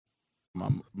my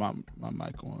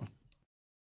mic on.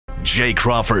 Jay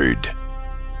Crawford,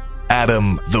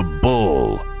 Adam the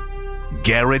Bull,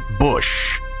 Garrett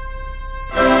Bush,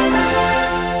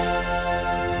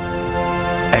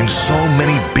 and so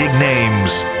many big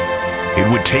names, it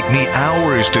would take me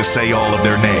hours to say all of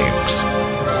their names.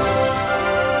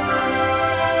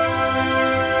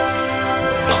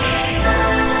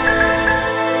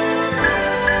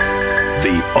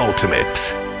 The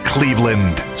ultimate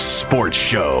Cleveland sports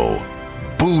show.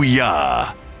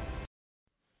 Booyah!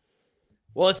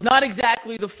 Well, it's not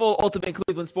exactly the full Ultimate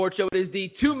Cleveland Sports Show. It is the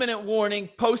 2-minute warning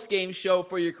post-game show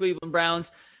for your Cleveland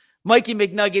Browns. Mikey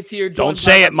McNuggets here. Don't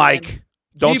say it, Mike.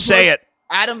 Don't say it.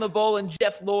 Adam the Bull and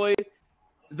Jeff Lloyd.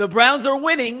 The Browns are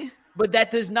winning, but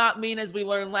that does not mean, as we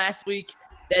learned last week,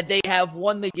 that they have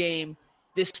won the game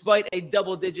despite a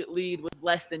double-digit lead with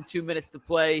less than 2 minutes to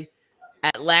play.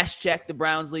 At last check, the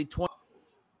Browns lead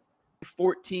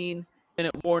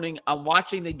 14-minute warning. I'm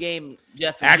watching the game,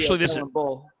 Jeff. Actually,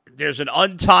 there's an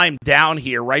untimed down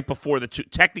here right before the two.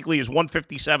 Technically, is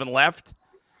 1:57 left.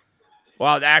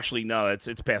 Well, actually, no, it's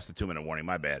past the 2-minute warning.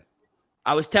 My bad.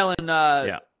 I was telling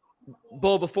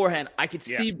Bull beforehand, I could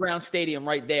see Brown Stadium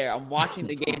right there. I'm watching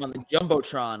the game on the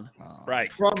Jumbotron.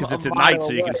 Right, because it's at night,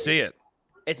 so you can see it.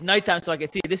 It's nighttime, so I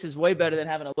can see it. This is way better than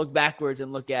having to look backwards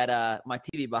and look at my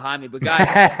TV behind me. But,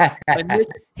 guys,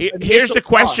 here's the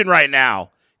question right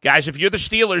now. Guys, if you're the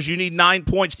Steelers, you need 9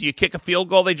 points. Do you kick a field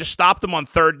goal? They just stopped them on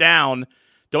third down.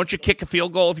 Don't you kick a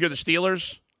field goal if you're the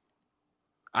Steelers?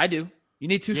 I do. You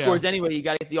need two scores anyway. You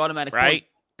got to get the automatic right? point.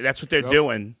 That's what they're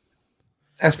doing.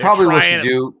 That's probably what you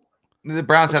do. The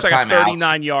Browns have timeouts. Like a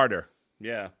 39-yarder.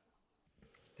 Yeah.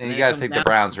 And you got to think the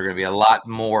Browns are going to be a lot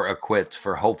more equipped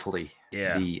for hopefully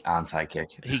the onside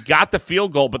kick. He got the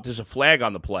field goal, but there's a flag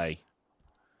on the play.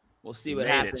 We'll see what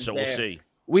happens so there. We'll see.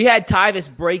 We had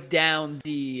Tyvis break down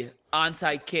the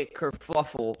onside kick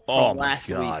kerfuffle from last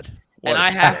week. And I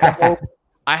have to hope,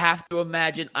 I have to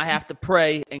imagine, I have to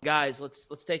pray. And guys, let's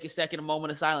take a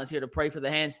moment of silence here to pray for the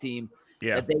hands team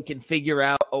that they can figure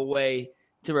out a way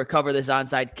to recover this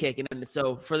onside kick. And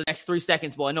so for the next 3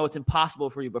 seconds, well, I know it's impossible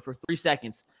for you, but for 3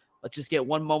 seconds, let's just get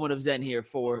one moment of zen here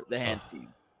for the hands team.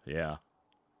 Yeah.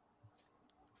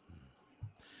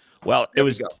 Well, it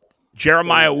was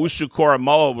Jeremiah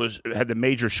Owusu-Koramoah had the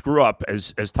major screw up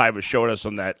as Tyvis showed us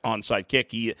on that onside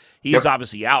kick. He is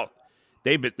obviously out.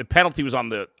 The penalty was on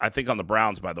the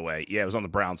Browns, by the way. Yeah, it was on the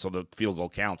Browns, so the field goal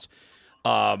counts.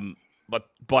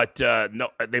 But no,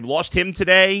 they've lost him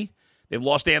today. They've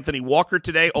lost Anthony Walker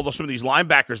today. Although some of these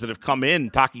linebackers that have come in,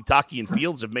 Taki and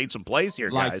Fields, have made some plays here,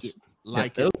 guys.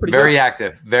 Very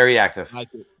active. Very active.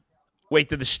 Like it. Wait,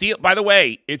 by the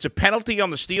way, it's a penalty on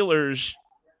the Steelers.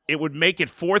 It would make it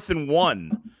 4th and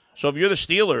 1. So if you're the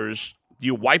Steelers, do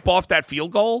you wipe off that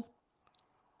field goal?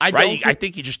 I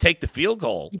think you just take the field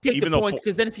goal. You take the points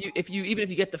because then if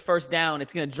you get the first down,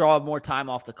 it's going to draw more time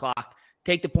off the clock.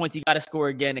 Take the points. You got to score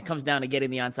again. It comes down to getting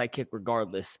the onside kick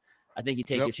regardless. I think you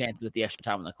take your chances with the extra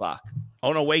time on the clock.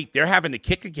 Oh, no, wait. They're having to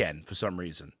kick again for some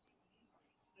reason.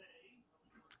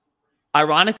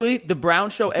 Ironically, the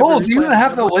Browns show. Oh, do you even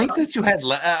have the link that you had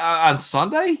on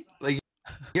Sunday? Like,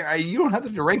 you don't have the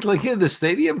direct link into the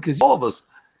stadium because all of us.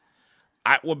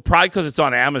 Probably because it's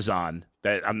on Amazon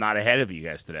that I'm not ahead of you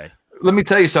guys today. Let me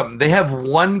tell you something. They have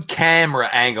one camera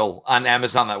angle on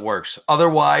Amazon that works.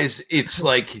 Otherwise, it's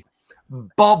like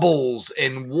bubbles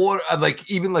and water. Like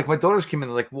even like my daughters came in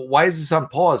like, well, why is this on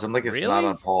pause? I'm like, it's not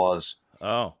on pause.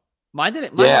 Oh. Mine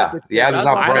didn't. Yeah, I'm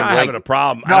not having a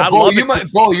problem. No,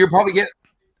 you're probably getting.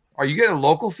 Are you getting a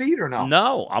local feed or no?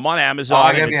 No, I'm on Amazon. Oh,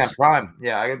 I gotta be on Prime.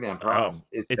 Yeah, I gotta be on Prime.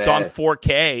 It's on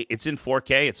 4K. It's in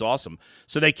 4K. It's awesome.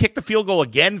 So they kicked the field goal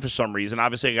again for some reason.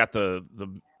 Obviously, I got the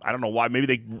I don't know why. Maybe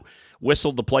they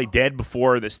whistled the play dead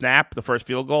before the snap, the first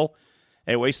field goal.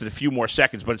 And it wasted a few more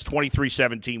seconds, but it's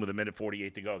 23-17 with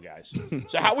 1:48 to go, guys.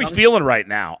 So how are we feeling right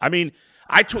now? I mean,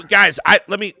 guys,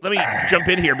 let me jump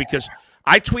in here because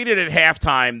I tweeted at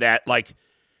halftime that, like,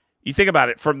 you think about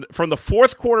it, from the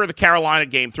fourth quarter of the Carolina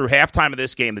game through halftime of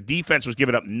this game, the defense was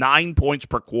giving up 9 points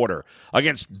per quarter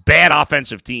against bad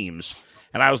offensive teams.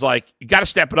 And I was like, you got to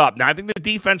step it up. Now, I think the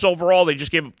defense overall, they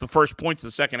just gave up the first points in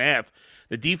the second half.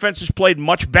 The defense has played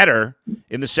much better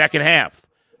in the second half.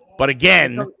 But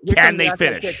again, can they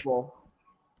finish?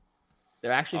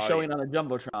 They're actually showing on a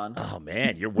Jumbotron. Oh,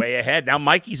 man, you're way ahead. Now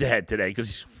Mikey's ahead today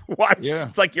because yeah.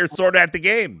 It's like you're sort of at the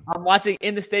game. I'm watching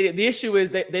in the stadium. The issue is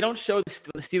they don't show when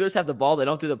the Steelers have the ball. They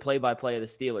don't do the play-by-play of the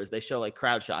Steelers. They show like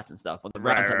crowd shots and stuff when the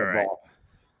Browns have the ball.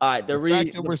 All right, the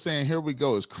fact that we're saying here we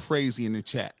go is crazy in the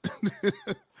chat.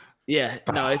 Yeah,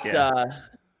 no,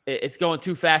 it's going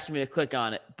too fast for me to click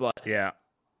on it. But yeah,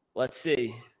 let's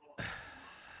see.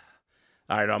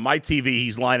 All right, on my TV,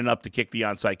 he's lining up to kick the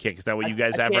onside kick. Is that what you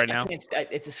guys have right now?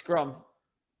 It's a scrum.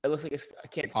 It looks like I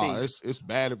can't see. It's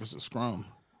bad if it's a scrum.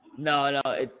 No.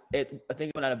 I think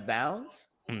it went out of bounds.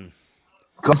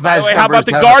 By the way, how about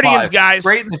the Guardians, guys?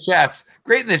 Great in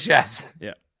the chest.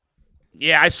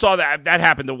 Yeah, I saw that. That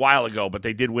happened a while ago, but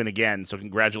they did win again. So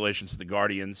congratulations to the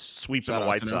Guardians sweeping the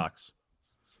White Sox.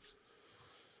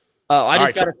 Oh, I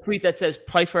just got a tweet that says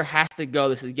Pfeiffer has to go.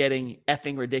 This is getting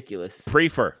effing ridiculous.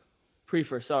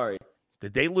 Prefer, sorry.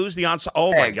 Did they lose the onside?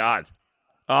 Oh, my God.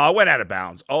 It went out of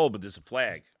bounds. Oh, but there's a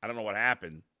flag. I don't know what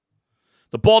happened.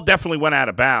 The ball definitely went out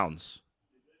of bounds.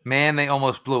 Man, they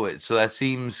almost blew it. So that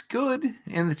seems good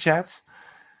in the chats.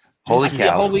 Holy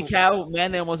cow,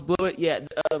 man, they almost blew it. Yeah.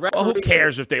 Well, who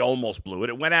cares if they almost blew it?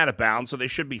 It went out of bounds, so they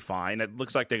should be fine. It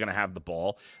looks like they're going to have the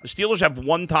ball. The Steelers have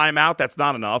one timeout. That's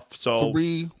not enough. So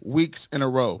 3 weeks in a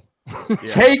row.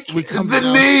 Take the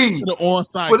knee. To the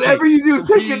onside Whatever kick. you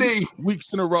do, take a knee.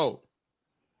 Weeks in a row.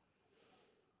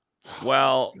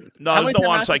 Well, no, there's no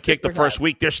onside kick the first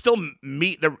week. They're still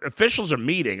the officials are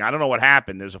meeting. I don't know what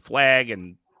happened. There's a flag,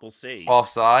 and we'll see.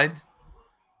 Offside.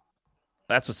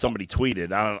 That's what somebody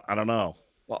tweeted. I don't know.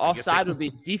 Well, offside would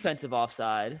be defensive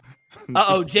offside.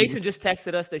 Jason just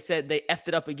texted us. They said they effed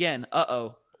it up again.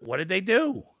 What did they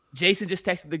do? Jason just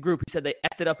texted the group. He said they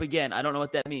effed it up again. I don't know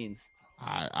what that means.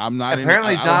 I'm not.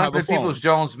 Apparently, Donovan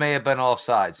Peoples-Jones may have been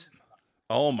offsides.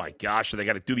 Oh my gosh! So they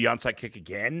got to do the onside kick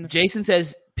again? Jason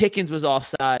says Pickens was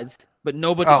offsides, but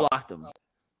nobody blocked him.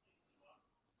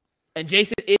 And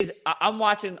Jason is. I'm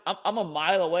watching. I'm a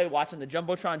mile away watching the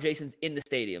jumbotron. Jason's in the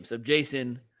stadium, so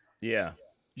Jason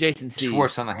sees.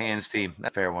 Schwartz on the hands team.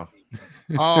 That fair one.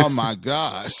 Oh my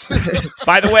gosh!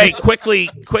 By the way,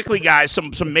 quickly, guys,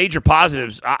 some major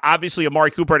positives. Obviously,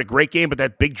 Amari Cooper had a great game, but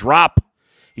that big drop,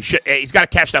 he's got to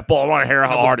catch that ball. I want to hear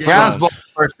how hard it's Browns ball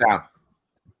first down.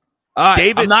 All right,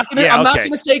 David, I'm not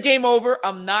gonna say game over.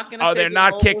 I'm not gonna. Oh, they're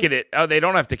not kicking it. Oh, they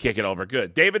don't have to kick it over.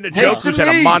 Good. David Njoku's had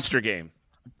a monster game.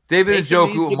 David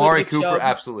Njoku, Amari Cooper,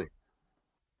 absolutely.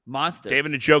 Monster.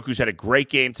 David Njoku's had a great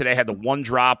game today. Had the one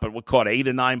drop, but caught 8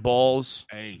 or 9 balls.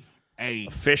 Hey.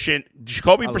 Efficient.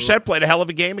 Jacoby Brissett played a hell of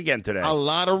a game again today. A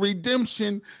lot of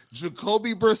redemption.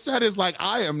 Jacoby Brissett is like,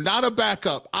 I am not a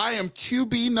backup. I am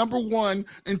QB number 1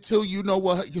 until you know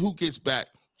who gets back.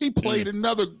 He played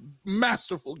another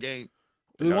masterful game.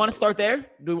 Do we want to start there?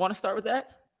 Do we want to start with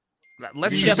that?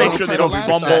 Let's just make sure they don't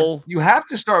fumble. You have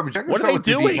to start with what are they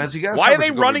doing? Why are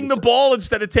they running the ball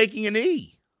instead of taking a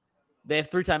knee? They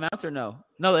have 3 timeouts or no?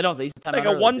 No, they don't. They use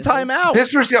got one timeout.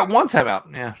 Pittsburgh's got 1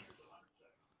 timeout. Yeah.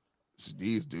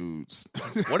 These dudes.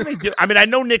 What do they do? I mean, I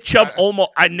know Nick Chubb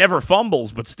I never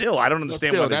fumbles, but still, I don't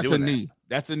understand why they're doing that.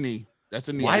 That's a knee.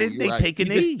 Why didn't they take a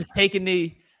knee? Just take a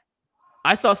knee.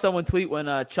 I saw someone tweet when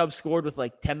Chubb scored with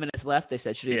like 10 minutes left. They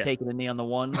said, should he have taken a knee on the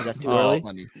one? Was that too early?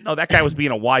 Funny. No, that guy was being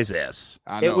a wise ass.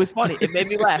 It was funny. It made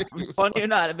me laugh. Funny or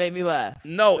not, it made me laugh.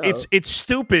 No, it's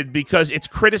stupid because it's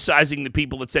criticizing the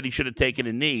people that said he should have taken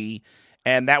a knee,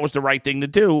 and that was the right thing to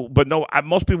do. But no,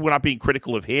 most people were not being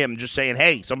critical of him, just saying,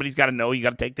 hey, somebody's got to know you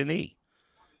got to take the knee.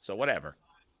 So whatever.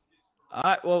 All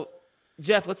right, well,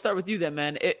 Jeff, let's start with you then,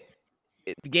 man.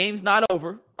 The game's not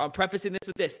over. I'm prefacing this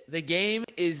with this. The game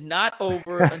is not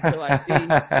over until I see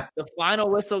the final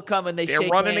whistle come and they're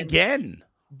running hands. Again.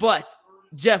 But,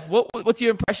 Jeff, what's your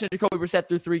impression of Jacoby Brissett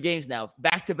through 3 games now?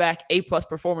 Back-to-back A-plus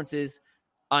performances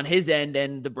on his end,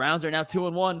 and the Browns are now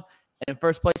 2-1 and in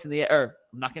first place in the I'm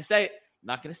not going to say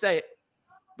it.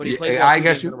 But he played I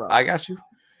got you.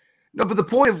 No, but the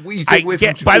point of what you take away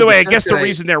from by the way, I guess the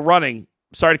reason they're running –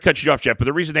 sorry to cut you off, Jeff, but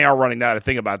the reason they are running that, I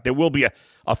think about it, there will be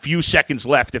a few seconds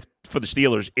left for the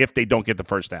Steelers if they don't get the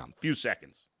first down. Few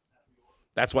seconds.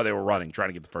 That's why they were running, trying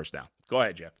to get the first down. Go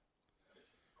ahead, Jeff.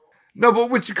 No, but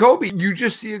with Jacoby, you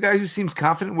just see a guy who seems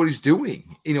confident in what he's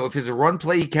doing. You know, if it's a run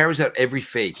play, he carries out every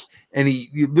fake. And he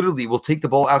literally will take the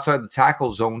ball outside the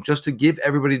tackle zone just to give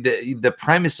everybody the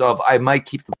premise of, I might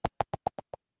keep the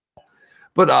ball.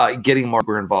 But getting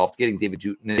Marker involved, getting David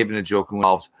Njoku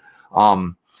involved.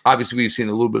 Obviously, we've seen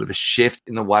a little bit of a shift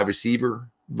in the wide receiver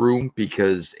room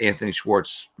because Anthony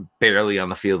Schwartz barely on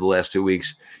the field the last 2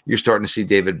 weeks. You're starting to see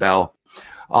David Bell.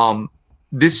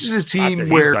 This is a team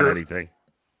where he's done anything.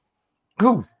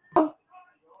 Who?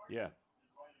 Yeah.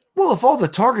 Well, if all the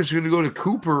targets are going to go to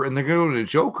Cooper and they're going to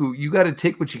go to Njoku, you got to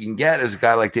take what you can get as a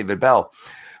guy like David Bell.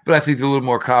 But I think they're a little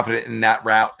more confident in that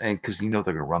route, and because they're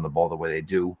going to run the ball the way they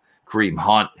do. Kareem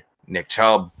Hunt, Nick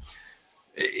Chubb.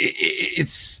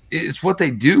 It's what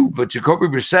they do, but Jacoby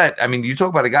Brissett, I mean, you talk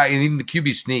about a guy, and even the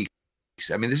QB sneaks.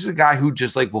 I mean, this is a guy who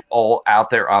just like will all out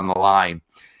there on the line.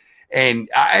 And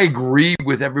I agree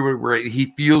with everybody where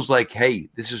he feels like, hey,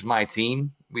 this is my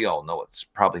team. we all know it's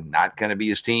probably not going to be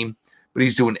his team, but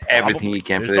he's doing everything he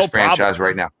can for this franchise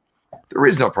right now. There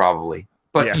is no probably,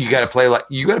 but you got to play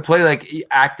like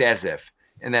act as if,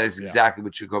 and that is exactly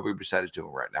what Jacoby Brissett is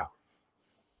doing right now.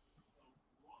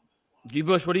 G.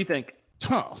 Bush, what do you think?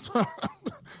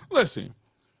 Listen,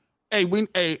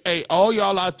 hey, all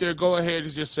y'all out there, go ahead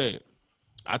and just say it.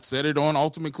 I said it on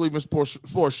Ultimate Cleveland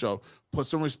Sports Show. Put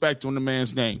some respect on the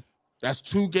man's name. That's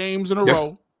 2 games in a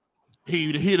row.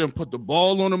 He didn't put the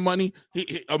ball on the money.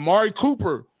 Amari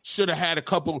Cooper should have had a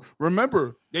couple.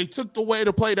 Remember, they took away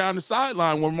the play down the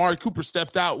sideline when Amari Cooper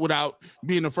stepped out without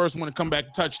being the first one to come back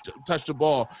and touch the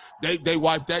ball. They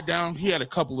wiped that down. He had a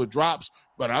couple of drops,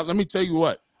 but let me tell you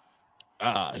what.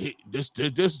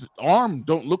 This arm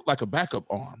don't look like a backup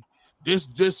arm.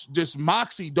 This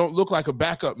Moxie don't look like a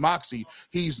backup Moxie.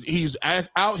 He's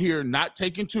out here not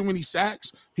taking too many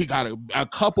sacks. He got a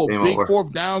couple big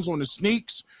fourth downs on the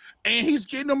sneaks, and he's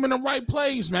getting them in the right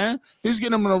plays, man. He's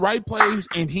getting them in the right plays,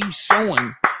 and he's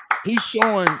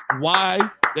showing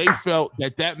why they felt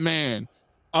that man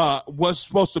was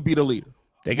supposed to be the leader.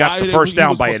 They got the first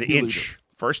down by an inch.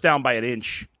 First down by an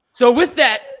inch. So with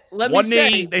that, One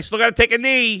knee. They still got to take a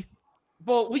knee.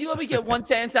 Bull, will you let me get one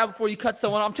sentence out before you cut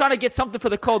someone? I'm trying to get something for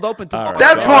the cold open tomorrow. Right.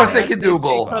 That part they can do,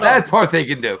 Bull. That part they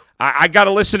can do. I got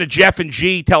to listen to Jeff and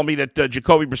G tell me that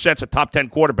Jacoby Brissett's a top 10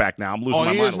 quarterback now. I'm losing my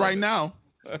mind. He is right now.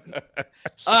 All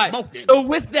right. So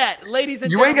with that, ladies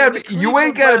and gentlemen, you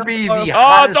ain't gotta be the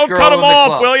don't cut him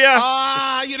off, will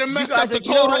you? You done messed up the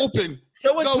cold open.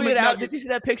 Someone tweeted out. Did you see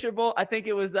that picture, Bull? I think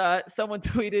it was someone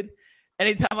tweeted.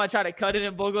 Anytime I try to cut it,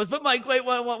 and Bull goes, "But Mike, wait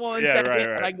one second."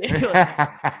 Right.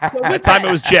 That time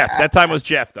it was Jeff. That time was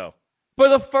Jeff, though. For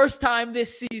the first time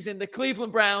this season, the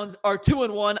Cleveland Browns are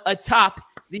 2-1 atop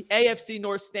the AFC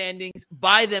North standings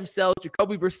by themselves.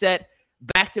 Jacoby Brissett,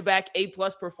 back-to-back A+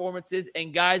 performances.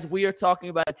 And guys, we are talking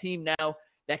about a team now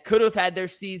that could have had their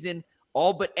season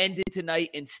all but ended tonight.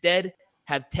 Instead,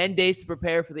 have 10 days to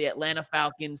prepare for the Atlanta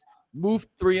Falcons. Move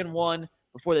 3-1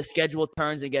 before the schedule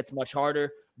turns and gets much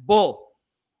harder. Bull,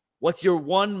 what's your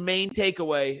one main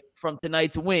takeaway from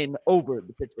tonight's win over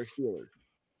the Pittsburgh Steelers?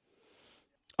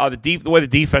 The way the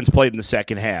defense played in the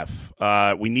second half.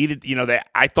 We needed,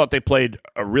 I thought they played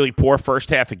a really poor first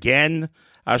half again.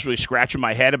 I was really scratching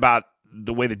my head about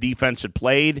the way the defense had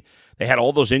played. They had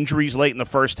all those injuries late in the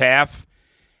first half.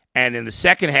 And in the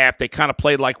second half, they kind of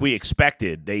played like we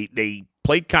expected. They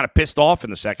played kind of pissed off in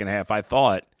the second half, I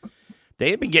thought. They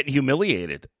had been getting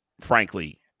humiliated,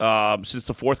 frankly, since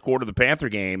the fourth quarter of the Panther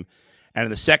game. And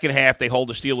in the second half, they hold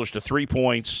the Steelers to 3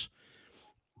 points.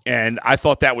 And I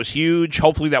thought that was huge.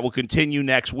 Hopefully that will continue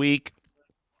next week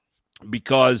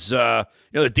because the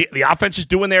offense is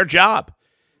doing their job.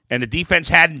 And the defense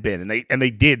hadn't been, and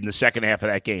they did in the second half of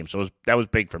that game. So that was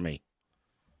big for me.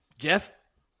 Jeff?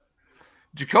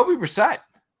 Jacoby Brissett.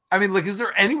 I mean, is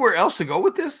there anywhere else to go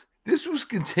with this? This was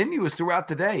continuous throughout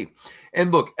the day.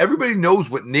 And look, everybody knows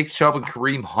what Nick Chubb and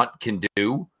Kareem Hunt can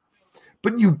do,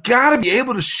 but you got to be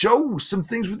able to show some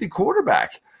things with your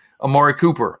quarterback. Amari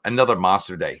Cooper, another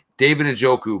monster day. David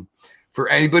Njoku, for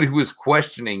anybody who is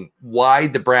questioning why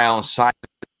the Browns signed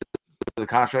the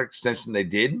contract extension they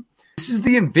did, this is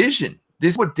the envision.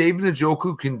 This is what David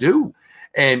Njoku can do.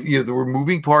 And, there were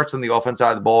moving parts on the offense side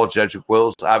of the ball. Jedrick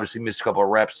Wills obviously missed a couple of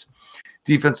reps.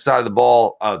 Defense side of the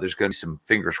ball, there's going to be some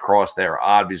fingers crossed there,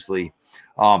 obviously.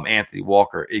 Anthony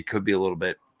Walker, it could be a little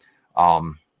bit.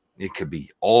 It could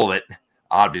be all of it,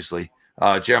 obviously.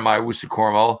 Jeremiah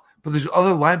Owusu-Koramoah. But there's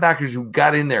other linebackers who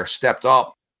got in there, stepped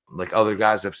up, like other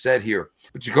guys have said here.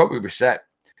 But Jacoby Brissett.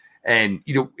 And,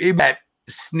 in that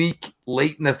sneak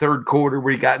late in the third quarter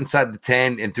where he got inside the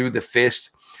 10 and threw the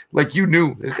fist, you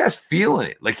knew, this guy's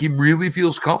feeling it. He really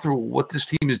feels comfortable with what this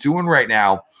team is doing right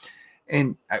now.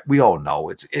 And we all know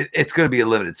it's going to be a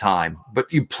limited time.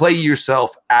 But you play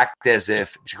yourself, act as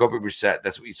if. Jacoby Brissett,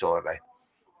 that's what you saw today.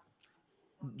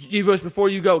 G-Bush, before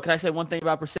you go, can I say one thing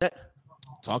about Brissett?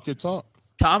 Talk your talk.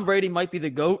 Tom Brady might be the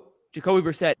GOAT. Jacoby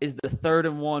Brissett is the 3rd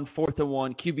and 1, 4th and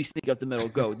 1 QB sneak up the middle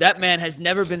GOAT. That man has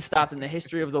never been stopped in the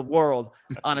history of the world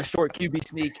on a short QB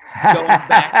sneak, going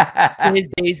back to his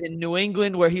days in New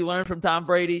England where he learned from Tom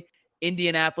Brady,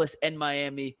 Indianapolis, and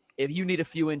Miami. If you need a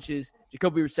few inches,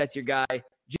 Jacoby Brissett's your guy.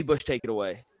 G-Bush, take it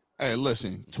away. Hey,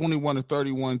 listen,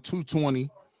 21-31, 220,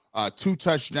 2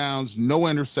 touchdowns, no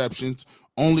interceptions.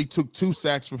 Only took 2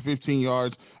 sacks for 15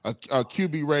 yards, a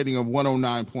QB rating of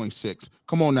 109.6.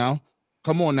 Come on now.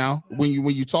 When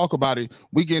you talk about it,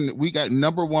 we got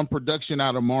number 1 production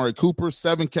out of Amari Cooper,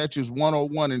 7 catches,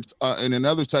 101, and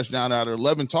another touchdown out of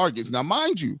 11 targets. Now,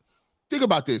 mind you, think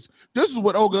about this. This is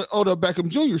what Odell Beckham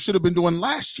Jr. should have been doing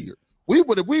last year. We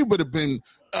would have been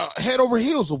head over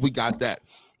heels if we got that.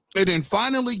 And then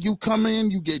finally you come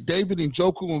in, you get David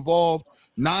Njoku involved,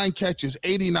 9 catches,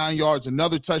 89 yards,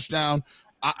 another touchdown.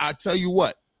 I tell you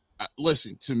what,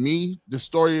 listen, to me, the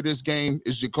story of this game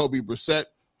is Jacoby Brissett,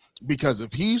 because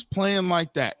if he's playing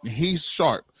like that and he's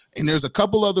sharp, and there's a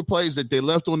couple other plays that they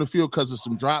left on the field because of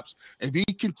some drops, if he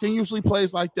continuously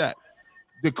plays like that,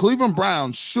 the Cleveland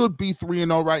Browns should be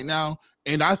 3-0 right now,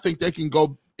 and I think they can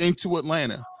go into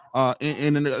Atlanta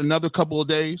in another couple of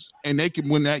days, and they can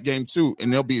win that game too,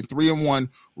 and they'll be 3-1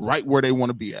 right where they want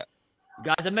to be at.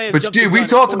 Guys, I may have. But dude, we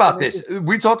talked about this.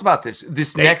 We talked about this.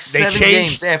 This next 7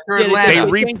 games after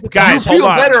Atlanta. Guys, hold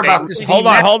on. Better about this hold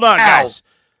on, guys.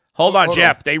 Hold on,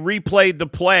 Jeff. They replayed the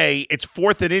play. It's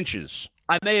 4th and inches.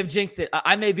 I may have jinxed it.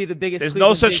 I may be the biggest. There's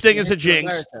no such thing as a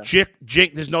jinx.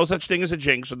 There's no such thing as a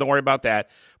jinx, so don't worry about that.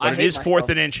 But it is 4th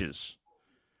and inches.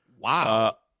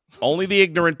 Wow. Only the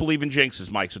ignorant believe in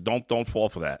jinxes, Mike. So don't fall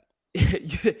for that.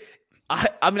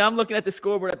 I mean, I'm looking at the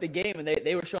scoreboard at the game, and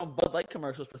they were showing Bud Light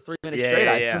commercials for 3 minutes straight.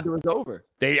 I think it was over.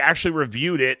 They actually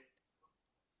reviewed it,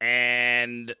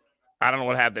 and I don't know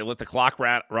what happened. They let the clock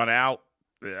run out.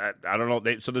 I don't know.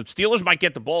 So the Steelers might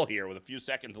get the ball here with a few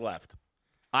seconds left.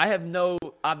 I have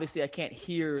obviously I can't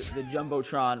hear the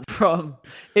Jumbotron from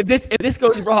if this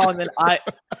goes wrong, then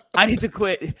I need to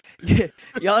quit.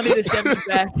 Y'all need to send me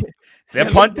back. They're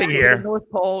punting here. To the North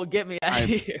Pole, get me out of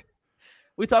here.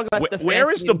 We talk about where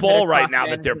is the ball right now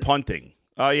that they're punting?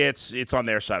 Oh yeah, it's on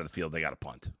their side of the field. They got to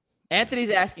punt. Anthony's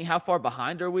asking how far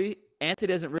behind are we? Anthony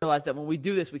doesn't realize that when we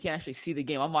do this, we can't actually see the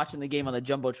game. I'm watching the game on the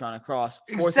Jumbotron across.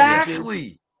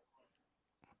 Exactly.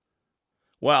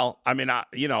 Well, I mean,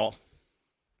 Well,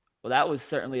 that was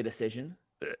certainly a decision.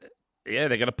 Yeah,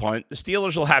 they're going to punt. The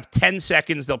Steelers will have 10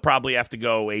 seconds. They'll probably have to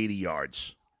go 80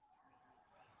 yards.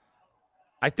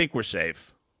 I think we're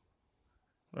safe.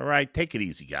 All right, take it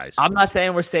easy, guys. I'm not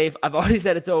saying we're safe. I've already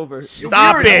said it's over.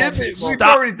 Stop it. We've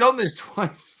already done this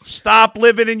twice. Stop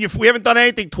living in your – we haven't done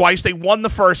anything twice. They won the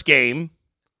first game.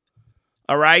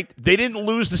 All right? They didn't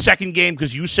lose the second game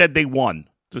because you said they won.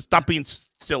 So stop being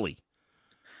silly.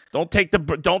 Don't take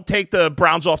the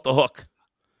Browns off the hook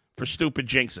for stupid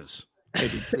jinxes.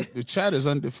 Hey, the chat is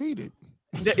undefeated.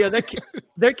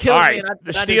 They're killing All right,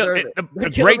 me.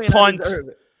 Great punt.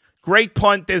 Great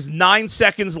punt. There's 9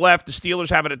 seconds left. The Steelers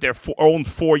have it at their own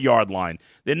 4-yard line.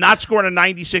 They're not scoring a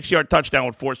 96-yard touchdown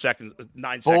with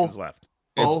 9 seconds left.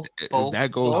 If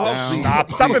that goes down.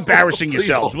 Stop embarrassing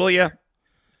yourselves, will you?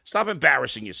 Stop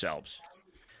embarrassing yourselves.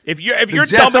 If you're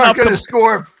dumb enough to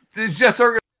score, the Jets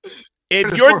are.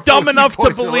 If you're dumb enough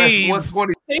to believe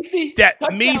that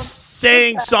me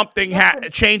saying something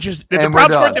changes, did the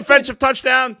Browns score a defensive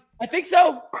touchdown? I think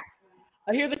so.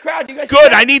 I hear the crowd. You guys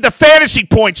good. I need the fantasy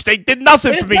points. They did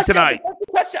nothing for me tonight.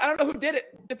 Touchdown. I don't know who did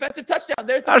it. Defensive touchdown.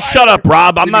 There's the shut up,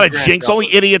 Rob. I'm not a jinx.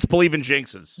 Only idiots believe in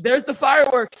jinxes. There's the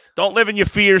fireworks. Don't live in your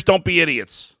fears. Don't be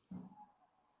idiots.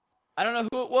 I don't know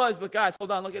who it was, but guys,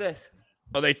 hold on. Look at this.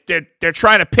 Oh, they're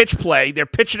trying to pitch play. They're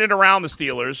pitching it around the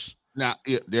Steelers. Now,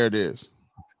 there it is.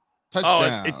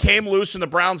 Touchdown. Oh, it came loose, and the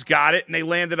Browns got it, and they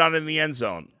landed on it in the end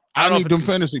zone. I need them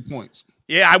fantasy points.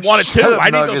 Yeah, I wanted to. I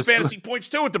need those fantasy points,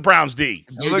 too, with the Browns D.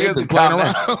 They've been playing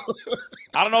around.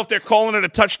 I don't know if they're calling it a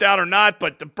touchdown or not,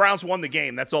 but the Browns won the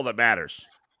game. That's all that matters.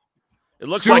 It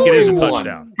looks like it is a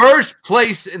touchdown. First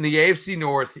place in the AFC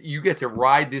North. You get to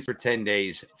ride this for 10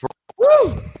 days.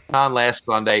 On last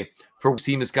Sunday, for what the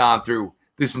team has gone through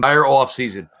this entire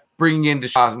offseason, bringing in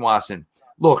Deshaun Watson.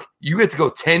 Look, you get to go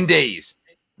 10 days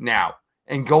now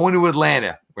and go into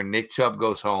Atlanta where Nick Chubb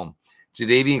goes home.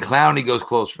 Jadeveon Clowney goes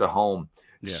closer to home.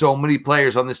 Yeah. So many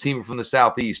players on this team are from the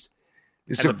Southeast.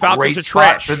 It's a great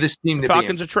spot for this team to be in. The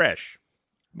Falcons are trash.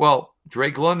 Well,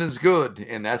 Drake London's good,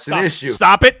 and that's an issue.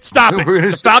 Stop it.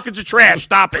 The Falcons are trash.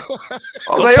 Stop it.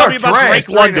 They tell are me about Drake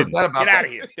London. Get out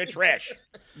of here. They're trash.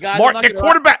 Guys, their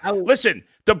quarterback. Listen,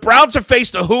 the Browns have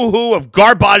faced a who-who of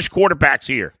garbage quarterbacks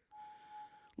here.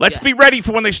 Let's be ready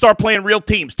for when they start playing real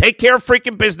teams. Take care of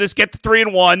freaking business. Get to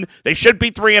 3-1. They should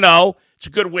be 3-0. It's a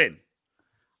good win.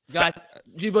 Guys,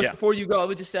 before you go, I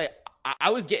would just say I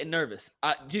was getting nervous.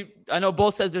 I know Bull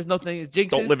says there's nothing as jinxes.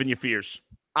 Don't live in your fears.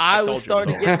 I was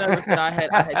starting to get nervous that I had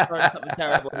started something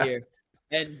terrible here.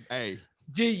 And hey,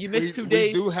 you missed 2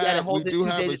 days. You had to hold it 2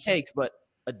 days it takes, but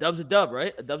a dub's a dub,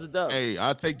 right? A dub's a dub. Hey,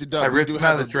 I'll take the dub. I ripped him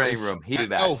out of the training room. He did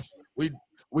that.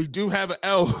 We do have an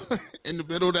L in the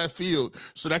middle of that field.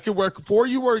 So that can work for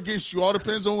you or against you. All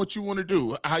depends on what you want to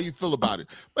do, how you feel about it.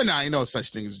 But now, ain't no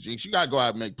such thing as a jinx. You got to go out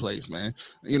and make plays, man.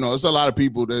 There's a lot of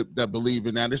people that believe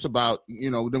in that. It's about,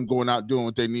 them going out doing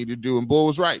what they need to do. And Bull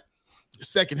was right.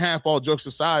 second half, all jokes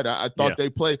aside, I thought they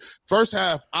played. First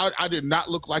half, I did not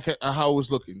look like how it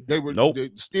was looking. The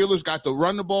Steelers got to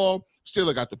run the ball.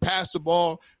 Steelers got to pass the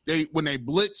ball. When they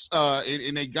blitzed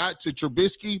and they got to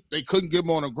Trubisky, they couldn't get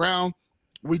him on the ground.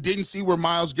 We didn't see where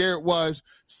Myles Garrett was.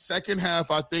 Second half,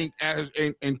 I think,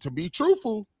 and to be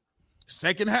truthful,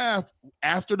 second half,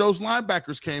 after those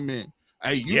linebackers came in,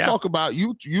 hey, talk about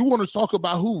you want to talk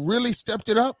about who really stepped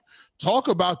it up? Talk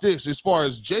about this as far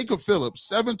as Jacob Phillips,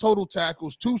 7 total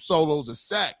tackles, 2 solos, a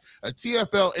sack, a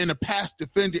TFL, and a pass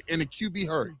defended in a QB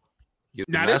hurry.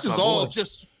 Now, this is all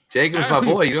just – Jacob's my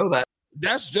boy. You know that.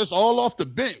 That's just all off the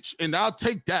bench, and I'll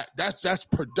take that. That's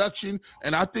production,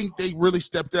 and I think they really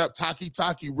stepped it up. Taki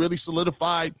really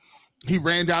solidified. He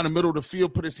ran down the middle of the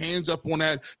field, put his hands up on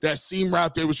that seam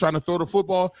route they was trying to throw the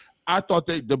football. I thought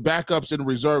the backups and the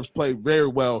reserves played very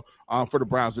well for the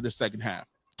Browns in the second half.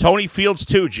 Tony Fields,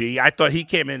 too, G. I thought he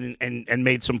came in and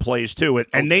made some plays, too,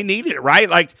 and they needed it, right?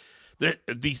 Like,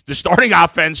 the starting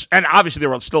offense, and obviously there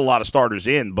were still a lot of starters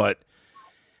in, but –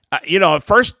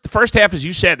 first half, as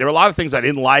you said, there were a lot of things I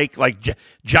didn't like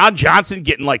John Johnson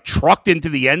getting trucked into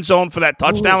the end zone for that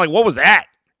touchdown. Like, what was that?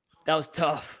 That was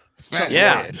tough.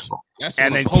 Yeah.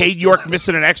 And then Cade York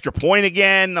missing an extra point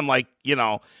again. I'm like,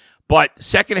 but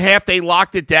second half they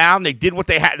locked it down. They did what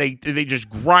they had. They just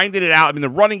grinded it out. I mean, the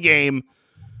running game.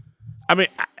 I mean,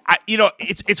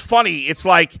 it's funny. It's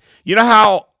like,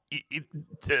 how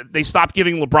they stopped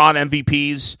giving LeBron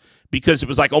MVPs. Because it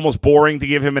was almost boring to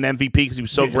give him an MVP because he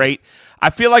was so great. I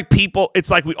feel like it's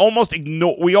like we almost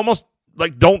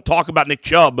don't talk about Nick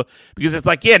Chubb because it's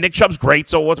like, yeah, Nick Chubb's great,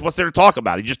 so what's there to talk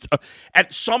about? He just and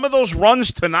some of those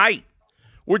runs tonight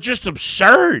were just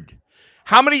absurd.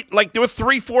 How many there were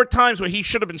 3-4 times where he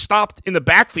should have been stopped in the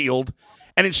backfield,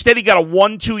 and instead he got a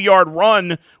 1-2 yard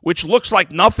run, which looks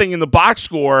like nothing in the box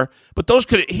score, but there were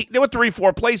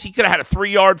 3-4 plays he could have had a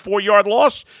 3-yard, 4-yard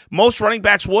loss. Most running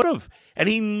backs would have. And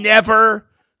he never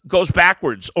goes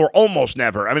backwards, or almost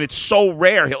never. I mean, it's so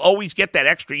rare. He'll always get that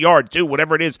extra yard, too,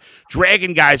 whatever it is.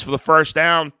 Dragging guys for the first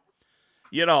down.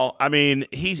 I mean,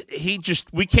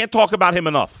 we can't talk about him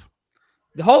enough.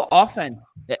 The whole offense,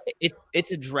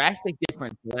 it's a drastic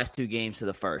difference the last 2 games to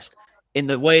the first. In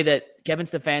the way that Kevin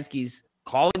Stefanski's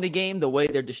calling the game, the way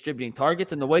they're distributing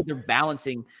targets, and the way they're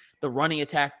balancing the running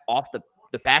attack off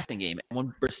the passing game. And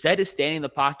when Brissett is standing in the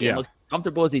pocket and looks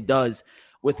comfortable as he does,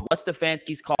 with what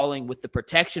Stefanski's calling, with the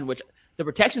protection, which the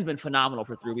protection's been phenomenal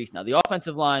for 3 weeks now. The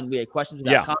offensive line, we had questions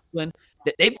about Conklin.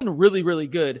 They've been really, really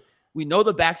good. We know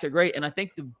the backs are great, and I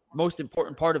think the most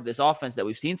important part of this offense that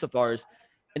we've seen so far is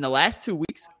in the last 2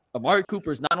 weeks, Amari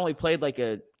Cooper's not only played like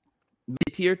a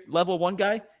mid-tier level 1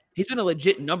 guy, he's been a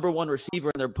legit number 1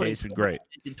 receiver, and they're putting great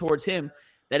towards him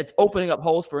that it's opening up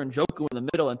holes for Njoku in the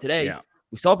middle. And today,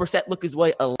 we saw Brissett look his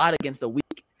way a lot against a weak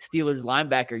Steelers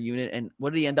linebacker unit. And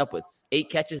what did he end up with?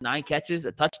 8 catches, 9 catches,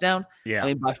 a touchdown? Yeah. I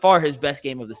mean, by far his best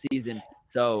game of the season.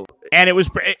 So, and it was,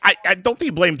 I don't think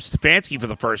you blame Stefanski for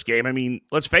the first game. I mean,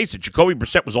 let's face it, Jacoby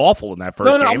Brissett was awful in that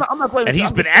first game. I'm not blaming and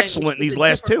he's been excellent in these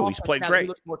last 2. He's played great. He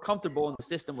looks more comfortable in the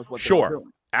system with what they're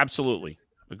doing. Absolutely.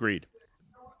 Agreed.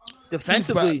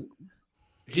 Defensively,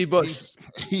 G. Bush.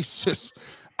 He's just,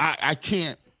 I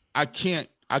can't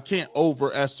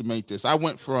overestimate this. I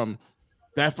went from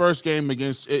that first game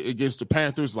against the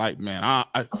Panthers, man,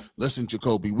 listen,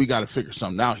 Jacoby, we got to figure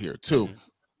something out here too. Mm-hmm.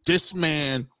 This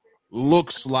man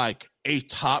looks like a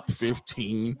top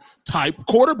 15 type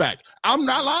quarterback. I'm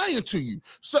not lying to you.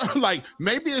 So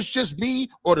maybe it's just me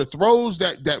or the throws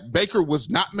that Baker was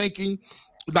not making,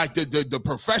 the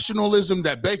professionalism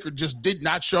that Baker just did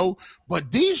not show.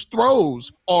 But these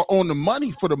throws are on the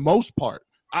money for the most part.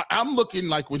 I'm looking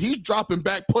when he's dropping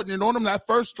back, putting it on him that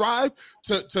first drive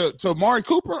to Amari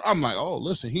Cooper. I'm like, oh,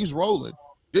 listen, he's rolling.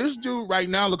 This dude right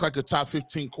now look like a top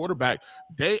 15 quarterback.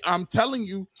 I'm telling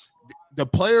you, the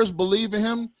players believe in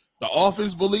him. The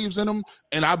offense believes in him.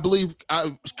 And I believe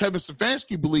Kevin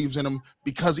Stefanski believes in him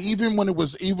because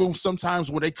even sometimes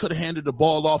when they could have handed the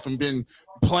ball off and been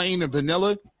plain and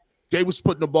vanilla, they was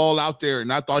putting the ball out there,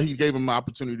 and I thought he gave him an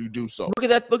opportunity to do so. Look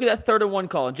at that 3rd and 1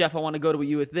 call. And Jeff, I want to go to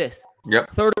you with this.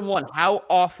 Yep. 3rd and 1. How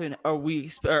often are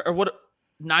we, or what?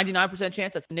 99%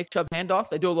 chance that's Nick Chubb handoff.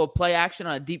 They do a little play action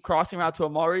on a deep crossing route to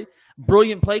Amari.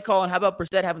 Brilliant play call. And how about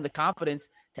Brissett having the confidence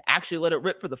to actually let it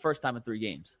rip for the first time in 3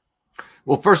 games?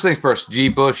 Well, first thing first, G.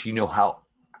 Bush, you know how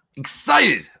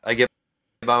excited I get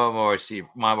about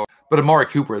Amari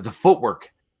Cooper, the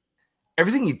footwork.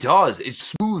 Everything he does,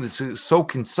 it's smooth, it's so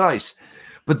concise.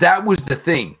 But that was the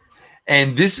thing.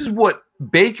 And this is what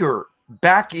Baker,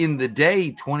 back in the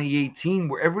day, 2018,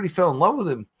 where everybody fell in love with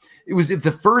him, it was if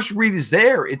the first read is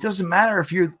there, it doesn't matter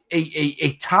if you're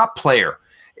a top player,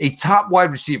 a top wide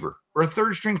receiver, or a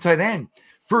third string tight end.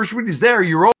 First read is there.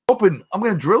 You're open. I'm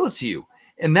going to drill it to you.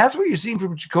 And that's what you're seeing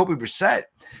from Jacoby Brissett.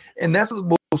 And that's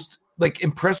the most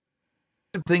impressive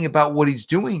thing about what he's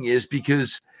doing is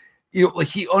because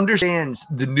he understands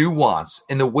the nuance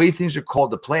and the way things are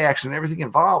called, the play action and everything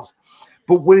involved.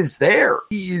 But when it's there,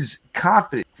 he is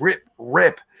confident,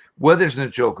 rip, whether it's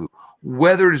Njoku,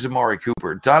 whether it is Amari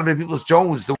Cooper, Donovan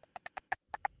Peoples-Jones, the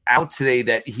out today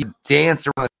that he danced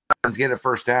around the sidelines, get a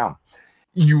first down.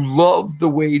 You love the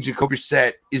way Jacoby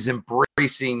Brissett is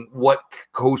embracing what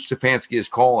Coach Stefanski is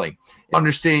calling,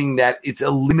 understanding that it's a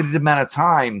limited amount of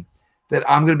time that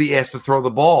I'm going to be asked to throw the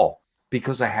ball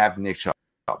because I have Nick Chubb,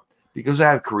 because I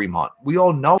have Kareem Hunt. We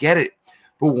all know, get it.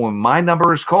 But when my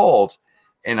number is called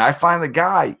and I find the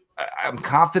guy, I'm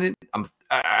confident,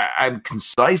 I'm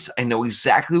concise, I know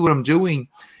exactly what I'm doing.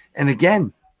 And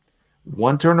again,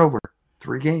 1 turnover,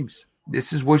 3 games.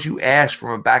 This is what you ask from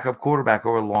a backup quarterback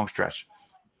over a long stretch.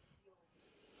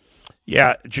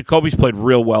 Yeah, Jacoby's played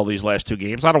real well these last 2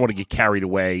 games. I don't want to get carried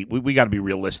away. We got to be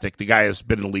realistic. The guy has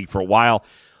been in the league for a while.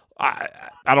 I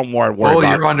don't want to worry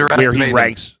about where he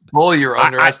ranks. Bull, you're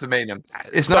underestimating him.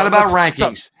 It's not about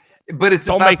rankings, but it's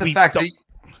about the fact that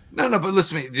no. But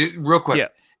listen to me real quick. Yeah.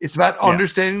 It's about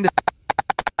understanding the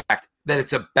fact that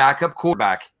it's a backup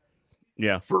quarterback.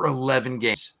 Yeah. For 11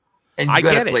 games, and you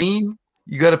got to play clean.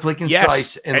 You got to play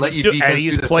concise and let your defense. And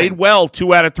he's played well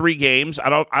 2 out of 3 games. I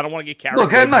don't want to get carried away.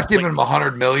 Look, I'm not giving him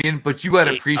 $100 million, but you got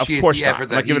to appreciate the effort.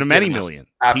 I'm not giving him any million.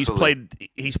 Absolutely.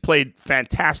 He's played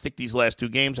fantastic these last 2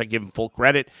 games. I give him full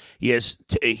credit. He has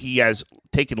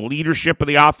taken leadership of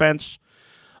the offense.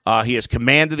 He has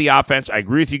commanded the offense. I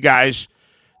agree with you guys.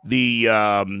 The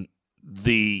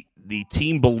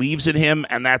team believes in him,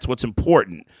 and that's what's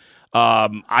important.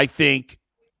 I think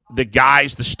the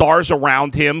stars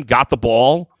around him got the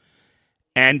ball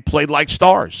and played like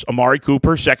stars. Amari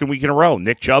Cooper, 2nd week in a row.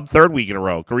 Nick Chubb, 3rd week in a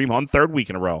row. Kareem Hunt, 3rd week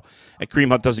in a row. And Kareem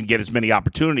Hunt doesn't get as many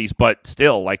opportunities, but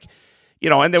still,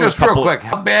 and there was just real quick,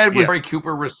 how bad was Amari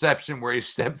Cooper reception where he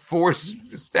stepped 4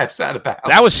 steps out of bounds?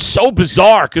 That was so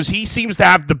bizarre because he seems to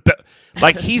have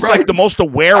he's right. The most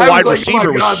aware wide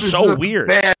receiver. It was so weird.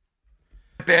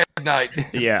 Bad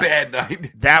night. Yeah. Bad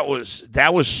night. That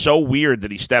was so weird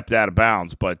that he stepped out of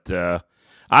bounds. But I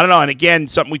don't know. And again,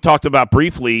 something we talked about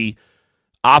briefly,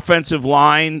 offensive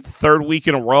line, 3rd week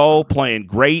in a row, playing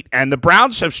great. And the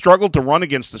Browns have struggled to run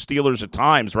against the Steelers at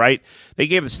times, right? They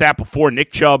gave the stat before.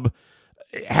 Nick Chubb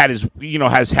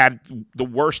has had the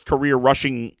worst career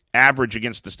rushing average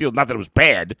against the Steelers. Not that it was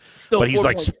bad, still but he's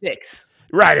 6.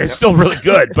 Right, it's still really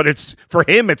good, but it's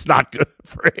not good.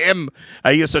 For him,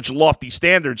 he has such lofty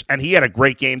standards, and he had a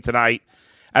great game tonight,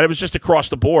 and it was just across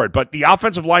the board. But the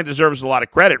offensive line deserves a lot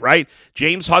of credit, right?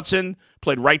 James Hudson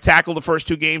played right tackle the first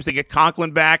 2 games. They get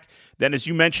Conklin back. Then, as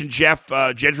you mentioned, Jeff,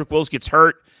 Jedrick Wills gets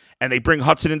hurt, and they bring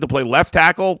Hudson in to play left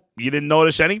tackle. You didn't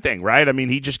notice anything, right? I mean,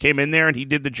 he just came in there, and he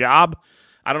did the job.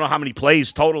 I don't know how many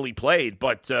plays totally played,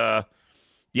 but, not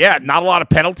a lot of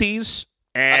penalties.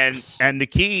 And the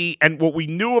key, and what we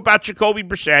knew about Jacoby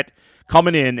Brissett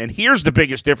coming in, and here's the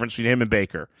biggest difference between him and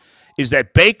Baker, is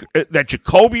that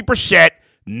Jacoby Brissett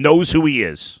knows who he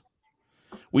is.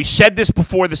 We said this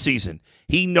before the season.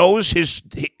 He knows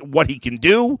what he can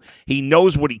do. He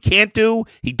knows what he can't do.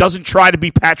 He doesn't try to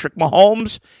be Patrick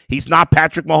Mahomes. He's not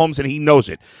Patrick Mahomes, and he knows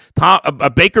it.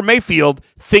 Baker Mayfield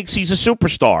thinks he's a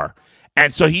superstar,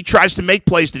 and so he tries to make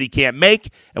plays that he can't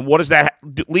make, and what does that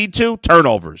lead to?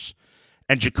 Turnovers.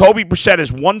 And Jacoby Brissett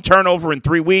has 1 turnover in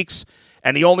 3 weeks,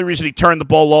 and the only reason he turned the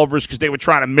ball over is because they were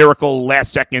trying to miracle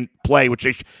last-second play, which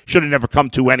they should have never come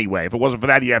to anyway. If it wasn't for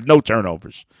that, you have no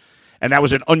turnovers. And that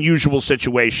was an unusual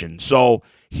situation. So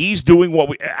he's doing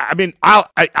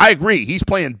I agree. He's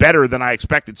playing better than I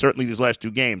expected, certainly these last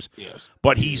 2 games. Yes.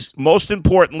 But he's most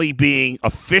importantly being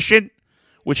efficient,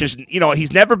 which is,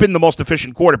 he's never been the most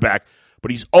efficient quarterback, but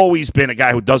he's always been a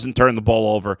guy who doesn't turn the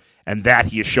ball over, and that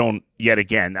he has shown yet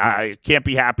again. I can't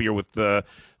be happier with the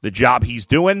job he's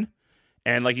doing.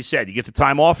 And like you said, you get the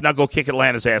time off, now go kick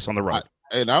Atlanta's ass on the road.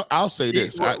 And I'll say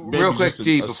this. Real quick,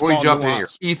 G, before you jump in here.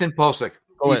 Ethan Pocic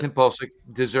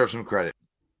deserves some credit.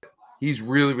 He's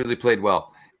really, really played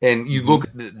well. And you look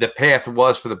at the path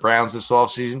was for the Browns this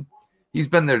offseason. He's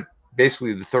been there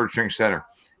basically the 3rd-string center,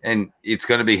 and it's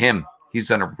going to be him. He's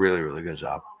done a really, really good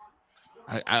job.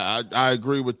 I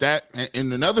agree with that.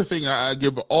 And another thing I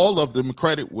give all of them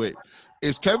credit with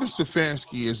is Kevin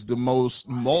Stefanski is the most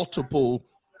multiple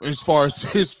as far as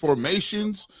his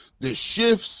formations, the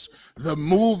shifts, the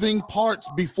moving parts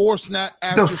before snap.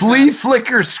 The flea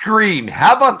flicker screen.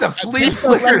 How about the flea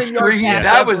flicker screen?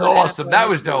 That was awesome. That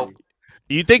was dope.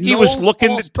 You think he was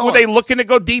looking? Were they looking to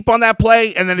go deep on that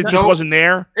play, and then it just wasn't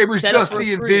there? It was just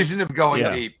the envision of going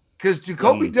deep. Because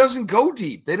Jacoby doesn't go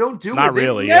deep. They don't do it. Not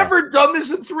really. They've never done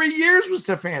this in 3 years with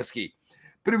Stefanski.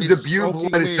 But it was a beautiful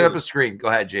way to set up a screen. Go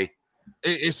ahead, G.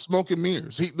 It's smoke and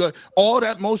mirrors. All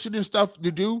that motion and stuff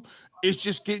to do is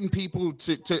just getting people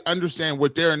to understand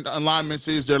what their alignments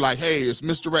is. They're like, hey, it's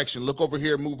misdirection. Look over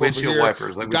here, move over here.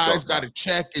 Wipers, like the guys got to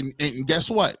check. And guess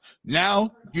what?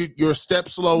 Now you're a step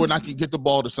slow and I can get the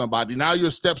ball to somebody. Now you're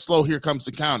a step slow. Here comes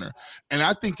the counter. And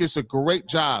I think it's a great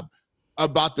job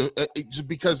about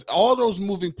because all those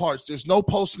moving parts, there's no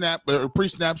post-snap or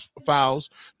pre-snap fouls.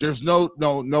 There's no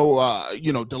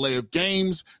delay of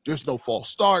games. There's no false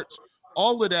starts.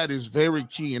 All of that is very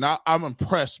key, and I'm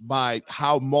impressed by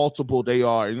how multiple they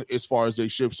are as far as their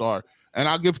shifts are. And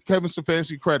I'll give Kevin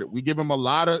Stefanski credit. We give him a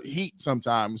lot of heat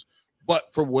sometimes, but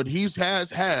for what he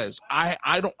has,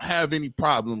 I don't have any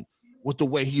problem with the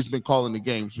way he's been calling the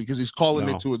games because he's calling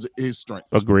it to his strength.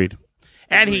 Agreed.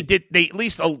 And he did. They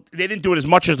didn't do it as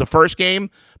much as the first game,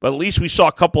 but at least we saw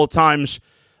a couple of times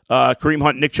Kareem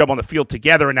Hunt and Nick Chubb on the field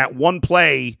together. And that one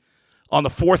play on the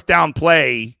fourth down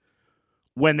play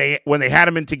when they had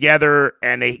them in together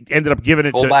and they ended up giving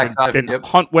it to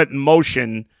Hunt went in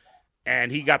motion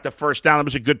and he got the first down. It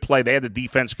was a good play. They had the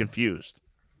defense confused.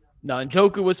 No,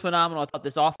 Njoku was phenomenal. I thought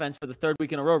this offense for the third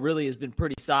week in a row really has been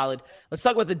pretty solid. Let's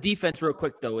talk about the defense real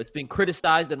quick, though. It's been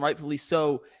criticized and rightfully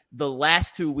so the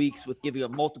last 2 weeks with giving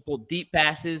up multiple deep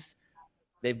passes.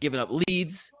 They've given up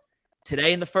leads.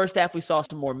 Today in the first half, we saw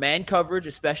some more man coverage,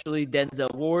 especially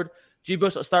Denzel Ward. G.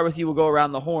 Bush, I'll start with you. We'll go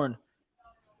around the horn.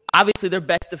 Obviously, their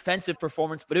best defensive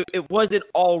performance, but it wasn't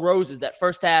all roses. That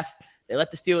first half, they let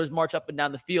the Steelers march up and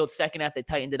down the field. Second half, they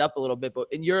tightened it up a little bit. But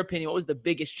in your opinion, what was the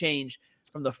biggest change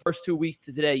from the first 2 weeks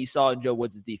to today you saw in Joe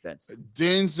Woods' defense?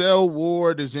 Denzel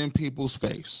Ward is in people's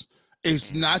face.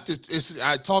 It's not that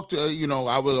I talked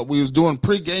to, we was doing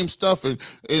pregame stuff and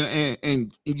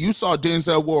you saw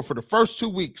Denzel Ward for the first 2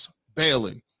 weeks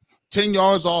bailing, 10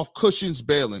 yards off cushions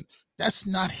bailing. That's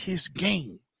not his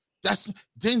game. That's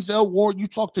Denzel Ward. You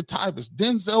talk to Tyvis.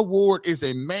 Denzel Ward is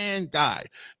a man guy,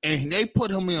 and they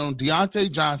put him in on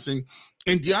Deontay Johnson.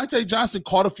 And Deontay Johnson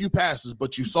caught a few passes,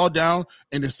 but you saw down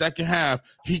in the second half,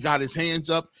 he got his hands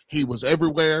up. He was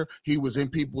everywhere. He was in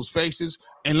people's faces.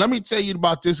 And let me tell you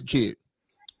about this kid.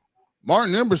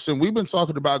 Martin Emerson, we've been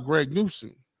talking about Greg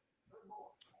Newsome.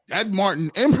 That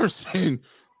Martin Emerson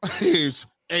is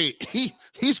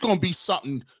he's going to be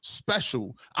something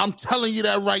special. I'm telling you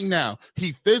that right now.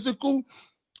 He physical.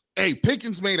 Hey,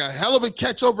 Pickens made a hell of a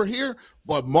catch over here,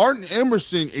 but Martin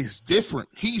Emerson is different.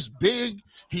 He's big.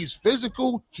 He's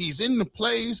physical. He's in the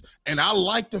plays, and I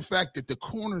like the fact that the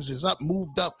corners is up,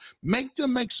 moved up. Make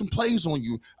them make some plays on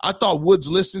you. I thought Woods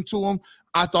listened to him.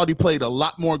 I thought he played a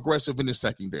lot more aggressive in the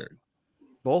secondary.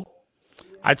 Bull?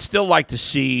 I'd still like to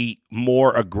see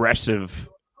more aggressive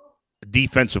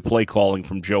defensive play calling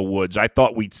from Joe Woods. I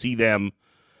thought we'd see them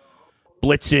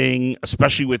blitzing,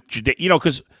 especially with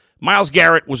because Myles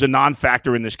Garrett was a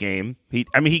non-factor in this game.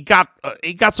 He got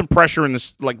some pressure in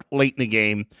this late in the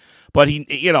game, but I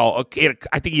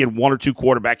think he had 1 or 2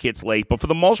 quarterback hits late. But for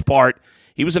the most part,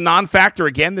 he was a non-factor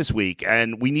again this week,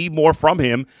 and we need more from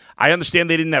him. I understand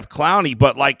they didn't have Clowney,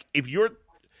 but if you're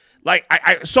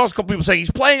I saw a couple people saying he's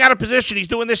playing out of position, he's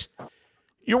doing this.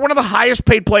 You're one of the highest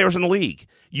paid players in the league.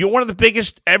 You're one of the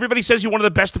biggest. Everybody says you're one of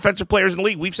the best defensive players in the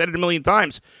league. We've said it a million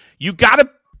times. You gotta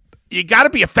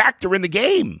be a factor in the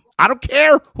game. I don't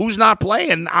care who's not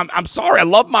playing. I'm sorry. I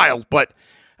love Myles, but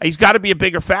he's got to be a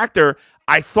bigger factor.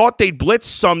 I thought they'd blitz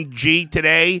some G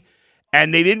today,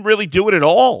 and they didn't really do it at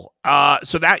all.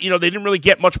 So that they didn't really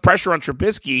get much pressure on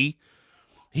Trubisky.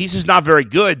 He's just not very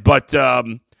good, but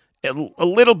a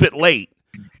little bit late.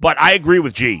 But I agree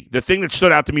with G. The thing that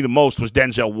stood out to me the most was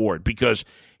Denzel Ward because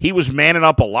he was manning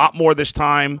up a lot more this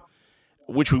time,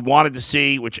 which we wanted to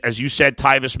see, which, as you said,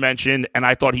 Tyvis mentioned, and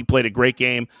I thought he played a great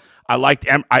game. I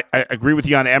agree with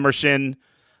you on Emerson.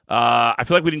 I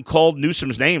feel like we didn't call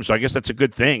Newsome's name, so I guess that's a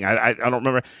good thing. I don't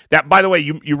remember that. By the way,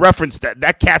 you referenced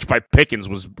that catch by Pickens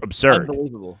was absurd.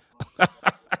 Unbelievable. That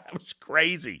was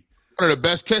crazy. One of the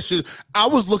best catches. I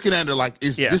was looking at it like,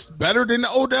 is this better than the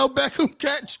Odell Beckham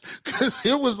catch? Because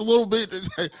it was a little bit.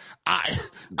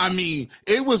 I mean,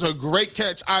 it was a great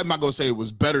catch. I'm not gonna say it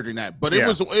was better than that, but it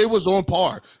was on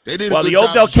par. They did. Well, the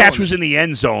Odell catch was in the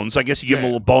end zone, so I guess you give him a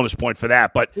little bonus point for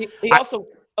that. But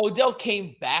Odell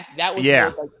came back. That was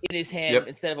more in his hand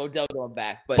instead of Odell going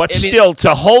back. But still,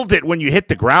 to hold it when you hit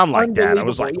the ground like that, I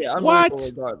was like, what?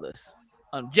 Regardless.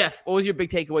 Jeff, what was your big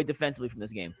takeaway defensively from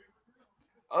this game?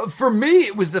 For me,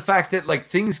 it was the fact that like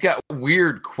things got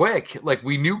weird quick. Like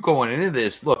we knew going into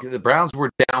this. Look, the Browns were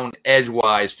down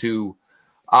edgewise to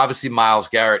obviously Myles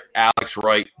Garrett, Alex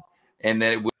Wright, and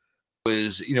then it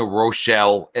was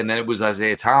Rochelle, and then it was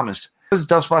Isaiah Thomas. It was a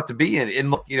tough spot to be in.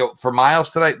 And look, for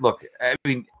Myles tonight, look, I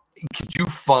mean, could you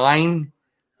find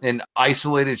an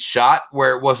isolated shot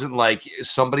where it wasn't like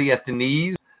somebody at the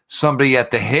knees, somebody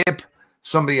at the hip,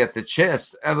 somebody at the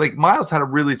chest? And like Myles had a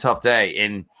really tough day,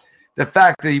 and the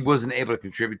fact that he wasn't able to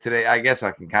contribute today, I guess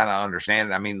I can kind of understand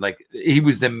it. I mean, like he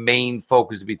was the main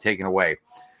focus to be taken away.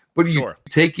 But you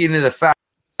take into the fact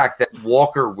that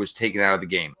Walker was taken out of the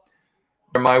game.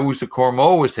 Mausa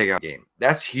Cormo was taken out of the game.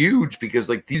 That's huge because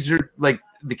like these are like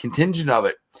the contingent of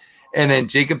it. And then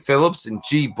Jacob Phillips and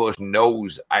G. Bush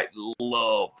knows I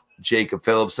love Jacob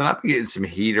Phillips. And I've been getting some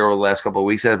heat over the last couple of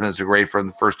weeks. That's been so great for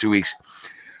the first 2 weeks.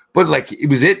 But like it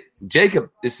was it. Jacob,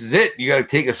 this is it. You got to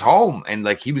take us home. And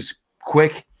like he was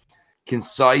quick,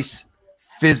 concise,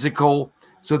 physical.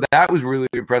 So that was really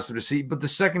impressive to see. But the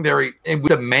secondary and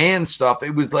with the man stuff, it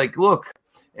was like, look,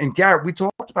 and Garrett, we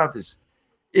talked about this.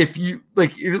 If you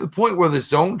like, you're at the point where the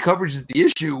zone coverage is the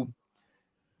issue,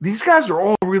 these guys are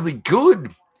all really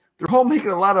good. They're all making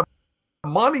a lot of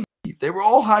money. They were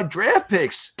all high draft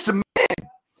picks. It's a man.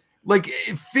 Like,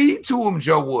 feed to him,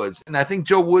 Joe Woods. And I think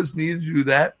Joe Woods needed to do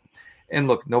that. And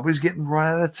look, nobody's getting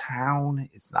run out of town.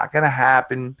 It's not going to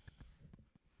happen.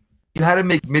 You had to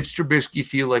make Mitch Trubisky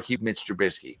feel like he's Mitch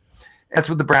Trubisky. That's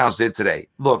what the Browns did today.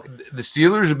 Look, the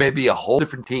Steelers may be a whole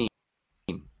different team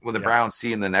when the Browns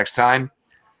see him the next time.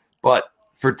 But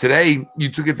for today,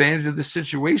 you took advantage of the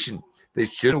situation. They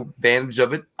should have advantage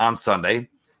of it on Sunday.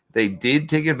 They did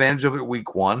take advantage of it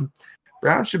week 1.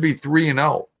 Browns should be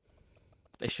 3-0.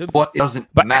 They should. But it doesn't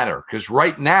matter because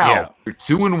right now you're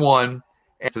 2-1,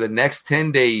 and for the next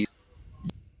 10 days,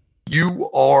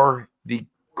 you are the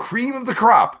cream of the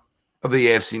crop of the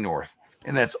AFC North.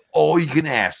 And that's all you can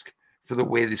ask for the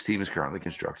way this team is currently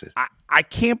constructed. I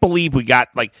can't believe we got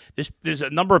like this. There's a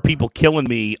number of people killing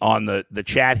me on the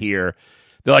chat here.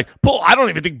 They're like, Bull, I don't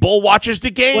even think Bull watches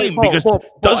the game because I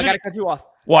gotta cut you off.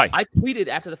 Why? I tweeted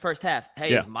after the first half,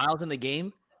 hey, is Myles in the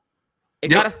game? It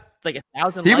got like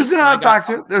 1,000 He likes. was an odd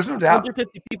factor. There's no doubt.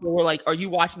 150 people were like, are you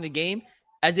watching the game?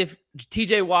 As if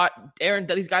TJ Watt, Aaron,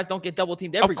 these guys don't get double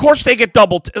teamed every Of course they get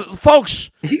double folks.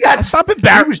 He got stop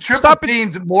embarrassing. He was triple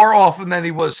teamed more often than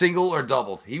he was single or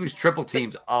doubled. He was triple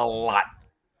teamed a lot.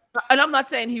 And I'm not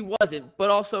saying he wasn't, but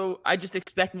also I just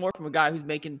expect more from a guy who's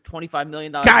making $25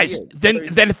 million. Guys,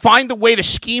 then find a way to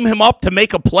scheme him up to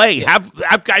make a play. Yeah.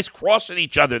 Have guys crossing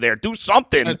each other there. Do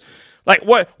something. Like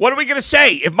what are we gonna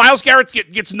say if Myles Garrett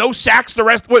gets no sacks the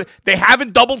rest? They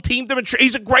haven't double teamed him.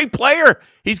 He's a great player.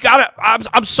 He's got.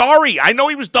 I'm sorry. I know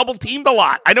he was double teamed a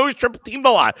lot. I know he's triple teamed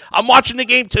a lot. I'm watching the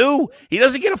game too. He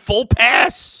doesn't get a full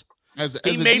pass.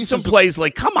 He made some plays.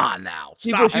 Like, come on now.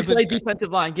 Stop. As a defensive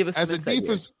line, give us as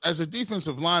a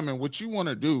defensive lineman. What you want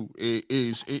to do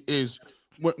is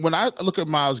when I look at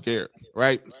Myles Garrett,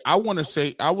 right? I want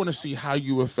to see how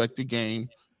you affect the game.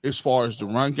 As far as the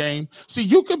run game, see,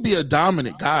 you could be a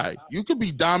dominant guy. You could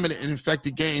be dominant and affect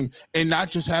the game and not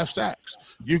just have sacks.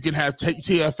 You can have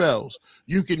TFLs.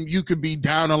 You can be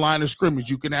down the line of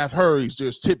scrimmage. You can have hurries.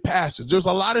 There's tip passes. There's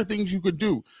a lot of things you could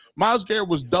do. Myles Garrett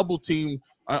was double teamed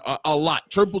a lot,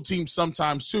 triple teamed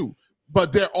sometimes too.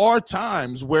 But there are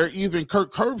times where even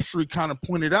Kirk Herbstreit kind of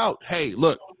pointed out, hey,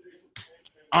 look,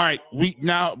 all right,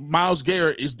 now Myles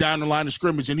Garrett is down the line of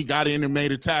scrimmage and he got in and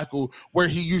made a tackle where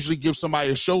he usually gives somebody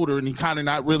a shoulder and he kind of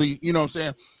not really, you know what I'm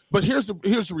saying? But here's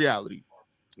the reality.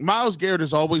 Myles Garrett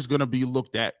is always going to be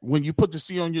looked at. When you put the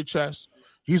C on your chest,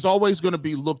 he's always going to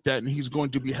be looked at and he's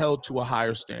going to be held to a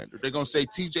higher standard. They're going to say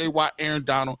TJ Watt, Aaron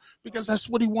Donald, because that's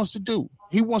what he wants to do.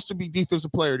 He wants to be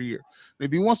Defensive Player of the Year. And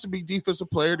if he wants to be Defensive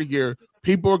Player of the Year,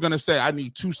 people are going to say, I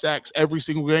need 2 sacks every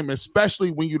single game,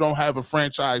 especially when you don't have a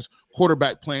franchise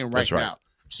quarterback playing right now.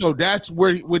 So that's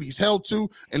what he's held to.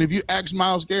 And if you ask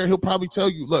Myles Garrett, he'll probably tell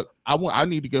you, look, I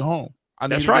need to get home. I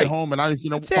need to get home and I need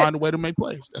to find a way to make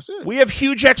plays. That's it. We have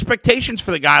huge expectations for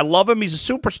the guy. I love him. He's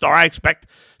a superstar. I expect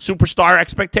superstar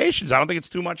expectations. I don't think it's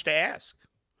too much to ask.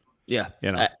 Yeah.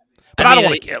 But I don't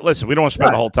want to listen. We don't want to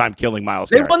spend the whole time killing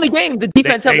Myles Garrett. They won the game. The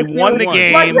defense they won the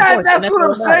game. Like that's what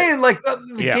I'm saying. Like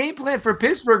the game plan for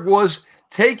Pittsburgh was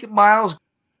take Myles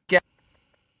Garrett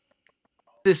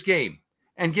this game.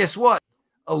 And guess what?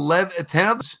 10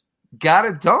 of us got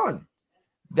it done.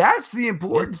 That's the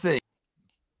important thing.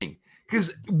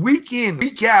 Because week in,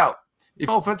 week out, if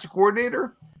you're an offensive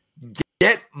coordinator,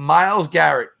 get Myles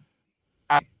Garrett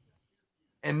out.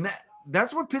 And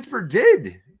that's what Pittsburgh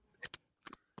did.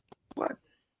 What?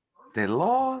 They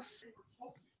lost.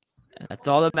 That's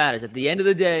all that matters. At the end of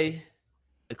the day,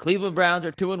 the Cleveland Browns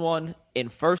are 2-1 in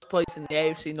first place in the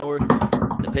AFC North.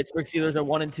 The Pittsburgh Steelers are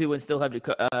 1-2 and still have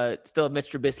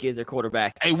Mitch Trubisky as their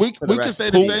quarterback. Hey, we can say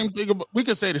the same thing. We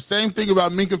can say the same thing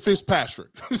about Minkah Fitzpatrick.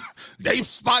 They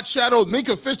spot shadowed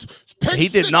Minkah Fitzpatrick. He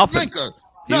did nothing.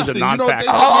 He was a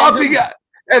non-factor.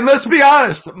 And let's be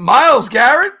honest, Myles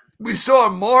Garrett, we saw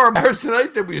more of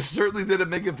tonight than we certainly did of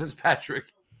Minkah Fitzpatrick.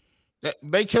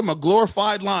 Make him a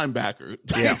glorified linebacker.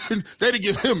 Yeah. They didn't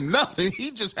give him nothing.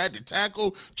 He just had to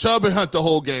tackle Chubb and Hunt the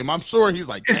whole game. I'm sure he's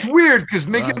like, it's weird because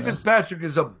Minkah Fitzpatrick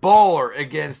is a baller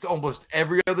against almost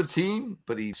every other team,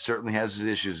 but he certainly has his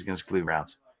issues against Cleveland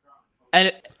Browns.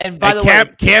 And by the way,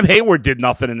 Cam Hayward did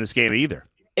nothing in this game either.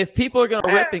 If people are going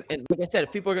to rip, and like I said,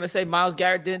 if people are going to say Myles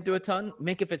Garrett didn't do a ton,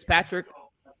 Minkah Fitzpatrick,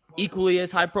 equally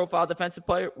as high-profile defensive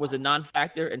player, was a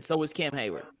non-factor, and so was Cam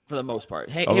Hayward for the most part.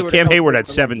 Cam Hayward had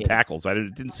 7 tackles.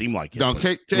 It didn't seem like it. No,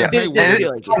 Cam Hayward.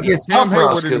 It's tough for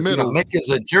us because Minkah's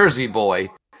a Jersey boy.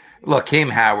 Look, Cam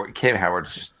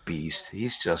Howard's just a beast.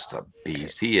 He's just a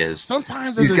beast. He is.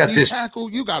 Sometimes as a D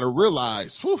tackle, you got to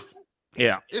realize,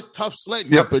 it's tough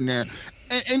sledding up in there.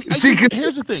 And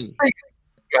here's the thing.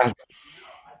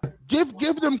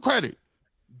 Give them credit.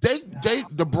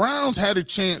 The Browns had a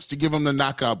chance to give them the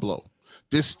knockout blow.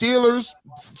 The Steelers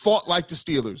fought like the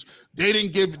Steelers.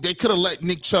 They could have let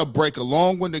Nick Chubb break a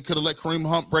long one. They could have let Kareem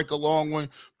Hunt break a long one,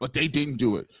 but they didn't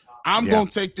do it. I'm going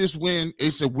to take this win.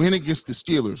 It's a win against the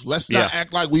Steelers. Let's not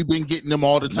act like we've been getting them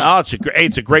all the time. No,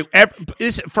 it's a great.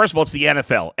 First of all, it's the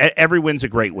NFL. Every win's a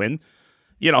great win.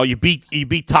 You know, you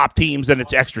beat top teams, then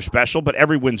it's extra special. But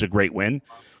every win's a great win.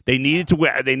 They needed to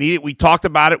win. We talked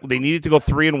about it. They needed to go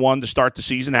 3-1 to start the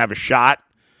season, have a shot.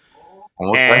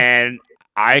 And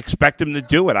I expect them to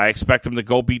do it. I expect them to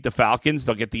go beat the Falcons.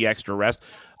 They'll get the extra rest.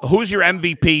 Who's your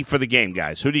MVP for the game,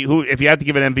 guys? Who if you had to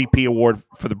give an MVP award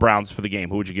for the Browns for the game,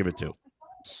 who would you give it to?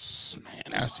 Man,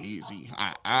 that's easy.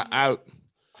 I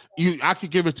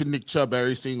could give it to Nick Chubb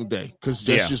every single day because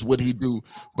that's just what he do.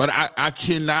 But I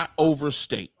cannot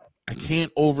overstate. I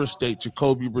can't overstate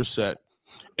Jacoby Brissett.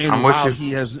 And while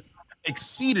he has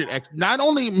not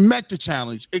only met the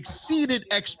challenge, exceeded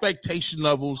expectation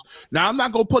levels. Now, I'm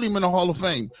not going to put him in the Hall of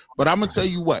Fame, but I'm going to tell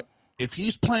you what. If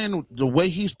he's playing the way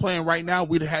he's playing right now,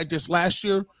 we'd have had this last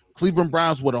year, Cleveland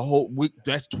Browns would have whole week.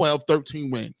 That's 12,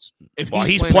 13 wins. If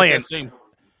he's playing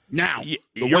now,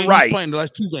 you're right. He's playing the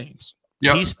last 2 games.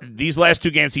 Yep. These last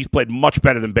 2 games, he's played much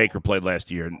better than Baker played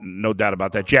last year. No doubt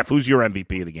about that. Jeff, who's your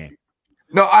MVP of the game?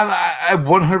 No, I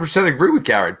 100% agree with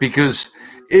Garrett because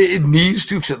it needs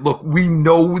to. Look, we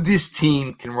know this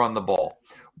team can run the ball.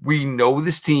 We know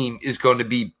this team is going to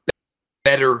be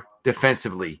better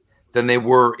defensively than they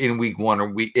were in week 1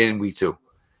 or in week 2.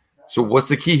 So what's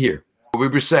the key here? We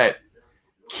were set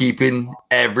keeping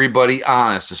everybody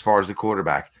honest as far as the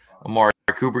quarterback. Amari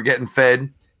Cooper getting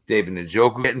fed, David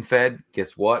Njoku getting fed.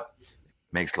 Guess what?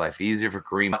 Makes life easier for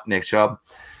Kareem, Nick Chubb.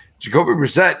 Jacoby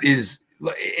Brissett is.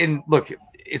 And look,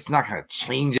 it's not going to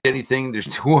change anything. There's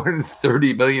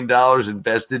 $230 million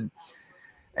invested.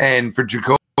 And for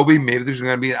Jacoby, maybe there's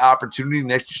going to be an opportunity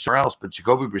next year somewhere else. But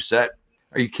Jacoby Brissett,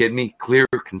 are you kidding me? Clear,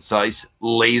 concise,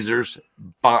 lasers,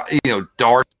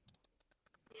 dark.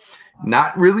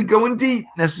 Not really going deep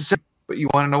necessarily. But you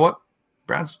want to know what?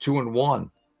 Browns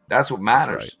 2-1. That's what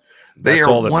matters. Right. They are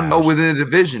 1-0 within the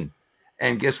division.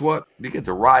 And guess what? They get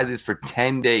to ride this for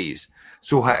 10 days.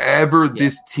 So however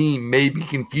this team may be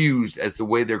confused as the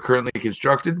way they're currently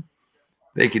constructed,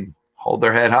 they can hold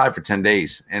their head high for 10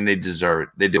 days, and they deserve it.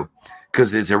 They do.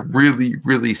 Because it's a really,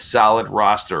 really solid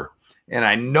roster. And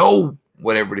I know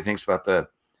what everybody thinks about the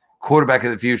quarterback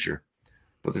of the future,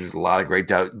 but there's a lot of great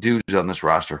dudes on this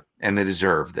roster, and they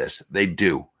deserve this. They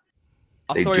do.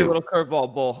 I'll throw you a little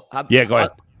curveball, Bull. Go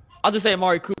ahead. I'll just say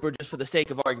Amari Cooper just for the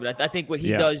sake of argument. I think what he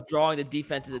does, drawing the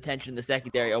defense's attention in the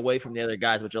secondary away from the other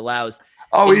guys, which allows.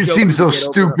 Oh, it seems so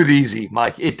stupid easy,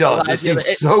 Mike. It does. It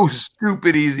seems so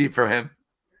stupid easy for him.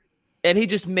 And he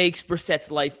just makes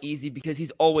Brissett's life easy because he's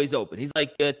always open. He's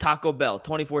like Taco Bell,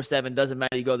 24/7. Doesn't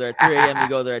matter. You go there at 3 a.m., you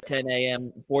go there at 10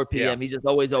 a.m., 4 p.m. Yeah. He's just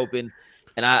always open.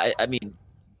 And I mean,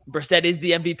 Brissett is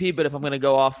the MVP, but if I'm going to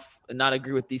go off and not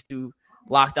agree with these 2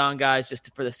 lockdown guys,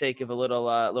 just for the sake of a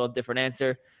little different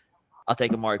answer, I'll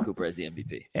take Amari Cooper as the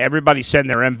MVP. Everybody send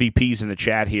their MVPs in the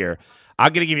chat here.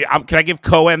 I'm going to give you. Can I give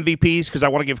co-MVPs because I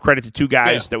want to give credit to 2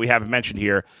 guys that we haven't mentioned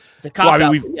here. It's a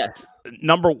cop-out, yes.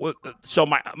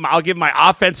 I'll give my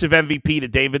offensive MVP to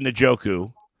David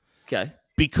Njoku. Okay.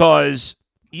 Because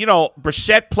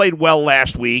Brissett played well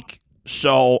last week,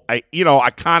 so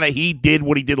he did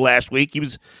what he did last week.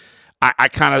 I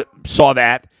kind of saw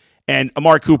that, and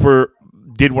Amari Cooper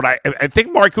did what I think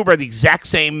Amari Cooper had the exact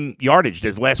same yardage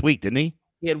as last week, didn't he?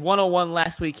 He had 101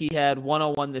 last week. He had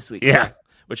 101 this week. Yeah,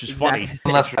 which is exactly.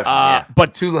 funny. Less receptions,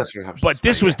 But 2 less receptions. But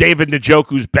this was David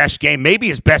Njoku's best game, maybe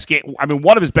his best game. I mean,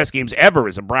 one of his best games ever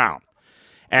as a Brown.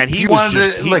 And if he you was wanted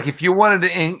just to, like, if you wanted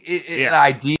an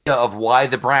idea of why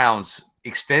the Browns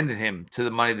extended him to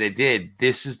the money they did,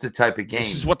 this is the type of game.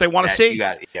 This is what they want to see.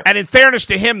 Yeah. And in fairness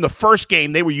to him, the first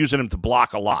game they were using him to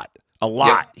block a lot.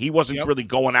 Yep. He wasn't really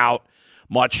going out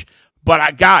much.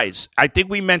 But guys, I think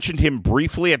we mentioned him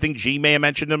briefly. I think G may have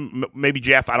mentioned him. Maybe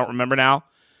Jeff. I don't remember now.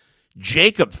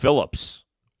 Jacob Phillips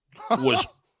was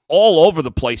all over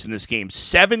the place in this game.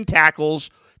 7 tackles,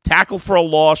 tackle for a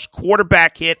loss,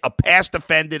 quarterback hit, a pass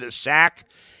defended, a sack.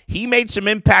 He made some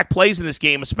impact plays in this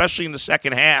game, especially in the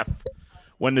second half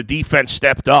when the defense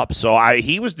stepped up. So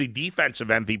he was the defensive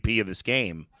MVP of this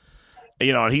game.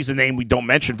 You know, and he's a name we don't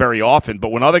mention very often.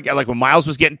 But when when Miles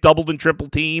was getting doubled and triple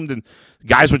teamed, and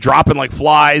guys were dropping like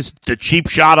flies, the cheap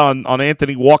shot on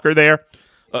Anthony Walker there.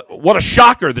 What a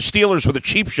shocker! The Steelers with a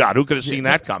cheap shot. Who could have seen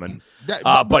that coming?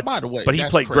 But by the way, he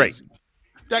played crazy.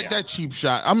 great. That cheap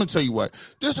shot. I'm gonna tell you what.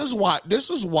 This is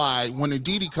why when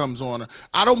Aditi comes on,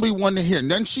 I don't be one to hear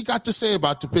nothing she got to say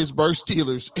about the Pittsburgh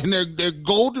Steelers and their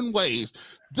golden ways.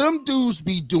 Them dudes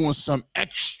be doing some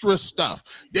extra stuff.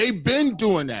 They've been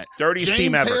doing that. Dirtiest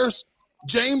team ever.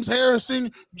 James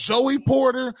Harrison, Joey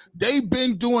Porter, they've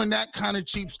been doing that kind of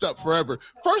cheap stuff forever.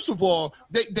 First of all,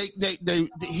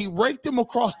 he raked him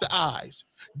across the eyes.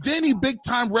 Then he big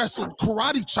time wrestled,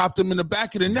 karate chopped him in the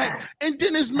back of the neck, and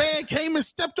then his man came and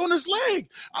stepped on his leg.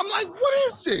 I'm like, what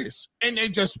is this? And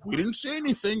we didn't say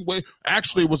anything.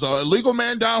 Actually, it was an illegal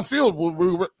man downfield.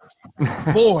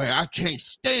 Boy, I can't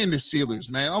stand the Steelers,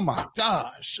 man. Oh my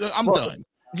gosh, I'm done.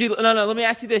 G, no. Let me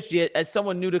ask you this, G. As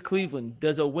someone new to Cleveland,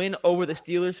 does a win over the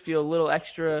Steelers feel a little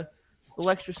extra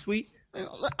sweet?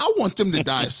 I want them to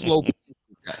die a slow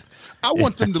death. I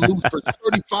want them to lose for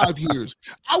 35 years.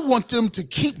 I want them to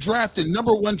keep drafting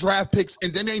number 1 draft picks,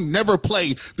 and then they never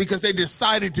play because they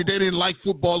decided that they didn't like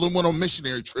football and went on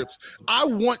missionary trips. I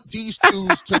want these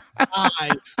dudes to die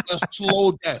a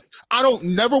slow death. I don't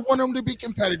never want them to be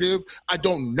competitive. I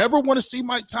don't never want to see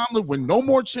Mike Tomlin win no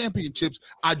more championships.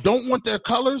 I don't want their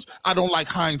colors. I don't like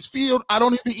Heinz Field. I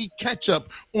don't even eat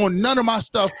ketchup on none of my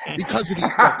stuff because of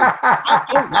these fuckers. I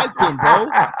don't like them, bro.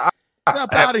 Get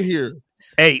up out of here.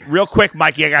 Hey, real quick,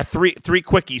 Mikey, I got three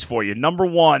quickies for you. Number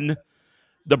 1,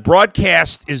 the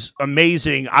broadcast is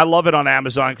amazing. I love it on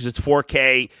Amazon because it's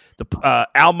 4K.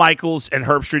 Al Michaels and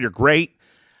Herb Street are great.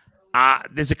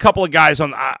 There's a couple of guys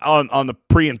on the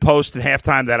pre and post and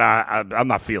halftime that I'm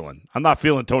not feeling. I'm not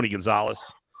feeling Tony Gonzalez.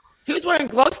 He was wearing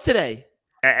gloves today.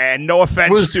 And no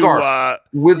offense to our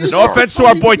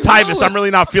boy Tyvis, I'm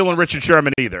really not feeling Richard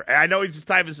Sherman either. And I know he's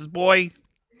Tyvis's boy.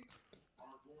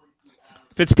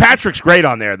 Fitzpatrick's great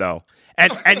on there, though.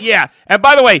 And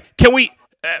by the way, can we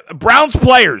Browns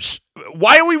players,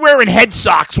 why are we wearing head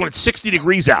socks when it's 60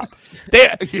 degrees out?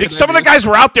 Some of the guys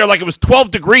were out there like it was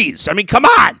 12 degrees. I mean, come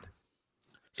on.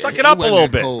 Suck it up a little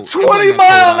bit.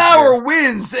 20-mile-an-hour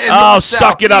winds.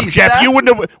 Suck it up, Jeff. You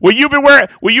wouldn't have, would you wear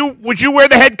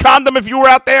the head condom if you were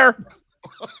out there?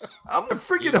 I'm a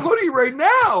freaking hoodie right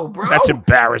now, bro. That's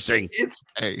embarrassing. It's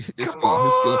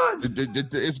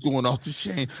going off the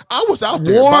chain. I was out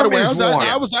there. By the way,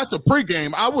 I was at the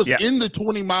pregame. I was in the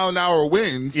 20-mile-an-hour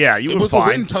winds. Yeah, it was fine. A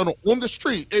wind tunnel on the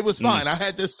street. It was fine. I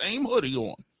had the same hoodie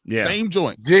on. Yeah. Same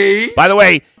joint. G. By the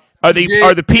way, how many people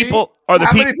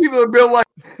are built like?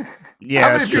 Yeah,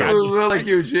 how many people are built like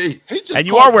you, G? And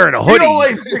you are wearing a hoodie. You're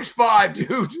only 6'5",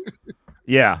 dude.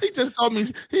 Yeah. He just called me.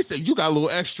 He said, you got a little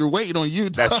extra weight on you.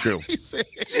 That's true. He said,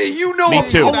 Gee, you know Me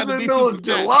too. I'm in the middle of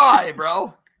July,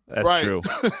 bro. That's true.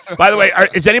 By the way,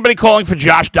 is anybody calling for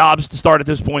Josh Dobbs to start at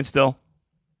this point still?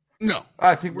 No.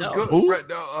 I think we're good. Right,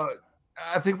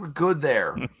 I think we're good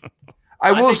there.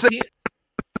 I will say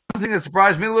one thing that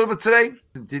surprised me a little bit today,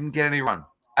 didn't get any run.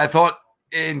 I thought,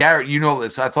 and Garrett, you know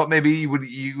this, I thought maybe you would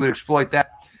exploit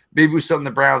that. Maybe it was something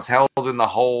the Browns held in the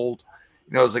hold.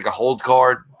 You know, it was like a hold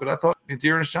card. But I thought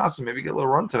Dearness Johnson maybe get a little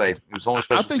run today. It was only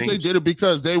special teams. They did it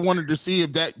because they wanted to see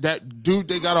if that dude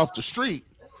they got off the street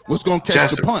was going to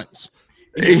catch the punts.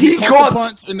 He caught the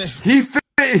punts, and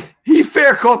he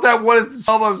fair caught that one at the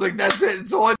top. I was like, that's it.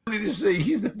 It's all I need to see.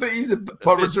 He's the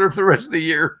punt reserve for the rest of the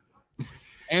year.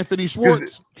 Anthony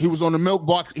Schwartz, he was on the milk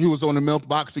box. He was on the milk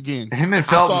box again. Him and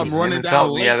Felton. I saw him running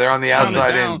down. Yeah, they're on the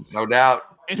outside in, no doubt.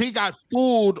 And he got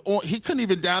fooled on. He couldn't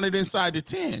even down it inside the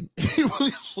 10. He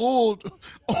was fooled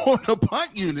on the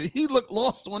punt unit. He looked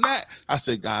lost on that. I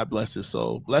said, God bless his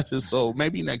soul. Bless his soul.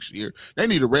 Maybe next year they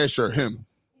need to red shirt him.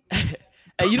 Hey,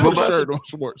 you know put a shirt on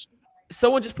Schwartz.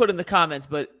 someone just put in the comments,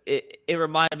 but it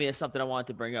reminded me of something I wanted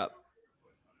to bring up.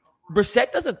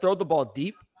 Brissett doesn't throw the ball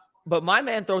deep, but my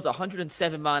man throws a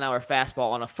 107-mile-an-hour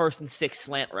fastball on a 1st and 6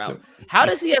 slant route. How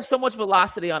does he have so much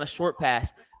velocity on a short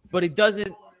pass, but he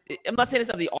doesn't? I'm not saying it's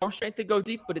not the arm strength to go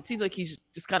deep, but it seems like he's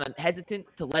just kind of hesitant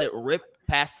to let it rip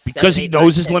past. Because he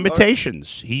knows his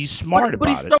limitations. He's smart about it. But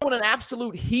he's throwing an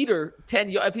absolute heater 10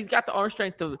 yards. If he's got the arm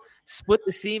strength to split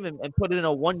the seam and put it in a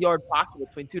 1-yard pocket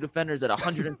between two defenders at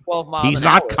 112 miles he's an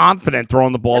hour. Not confident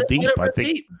throwing the ball deep. I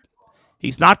think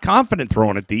he's not confident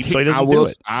throwing it deep, so he doesn't do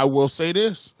it. I will say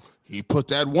this. He put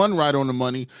that one right on the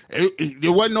money.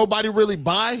 There wasn't nobody really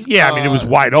by. Yeah, I mean, it was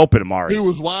wide open, Amari. He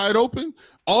was wide open.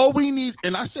 All we need,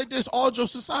 and I said this all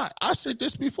jokes aside, I said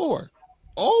this before,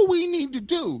 all we need to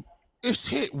do is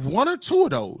hit 1 or 2 of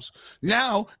those.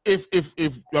 Now, if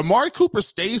Amari Cooper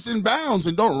stays in bounds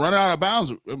and don't run out of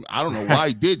bounds, I don't know why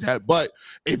he did that, but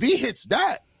if he hits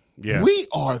that, we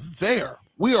are there.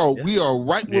 We are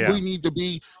right where we need to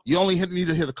be. You only need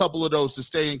to hit a couple of those to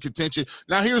stay in contention.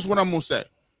 Now, here's what I'm going to say.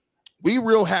 We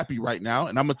real happy right now,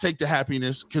 and I'm going to take the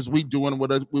happiness because we doing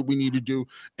what we need to do,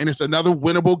 and it's another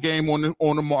winnable game on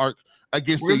the mark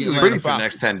against the Atlanta Falcons. For the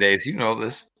next 10 days. You know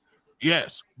this.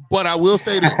 Yes, but I will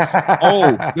say this.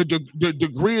 The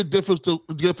degree of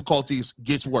difficulties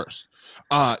gets worse.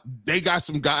 They got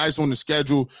some guys on the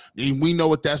schedule, and we know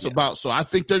what that's about. So I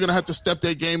think they're going to have to step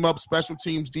their game up, special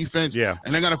teams, defense, and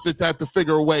they're going to have to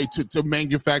figure a way to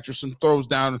manufacture some throws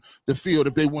down the field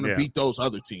if they want to beat those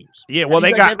other teams. Yeah, well,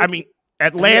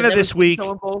 Atlanta this week.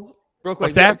 Real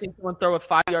quick, that someone throw a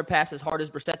 5-yard pass as hard as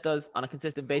Brissett does on a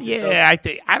consistent basis? Yeah, I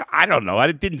think I don't know.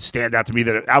 It didn't stand out to me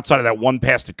that outside of that one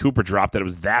pass that Cooper dropped that it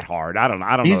was that hard. I don't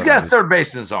know. He's got a third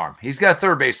baseman's arm.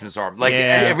 Like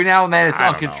every now and then it's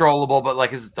uncontrollable, but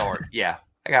like it's a dart. Yeah,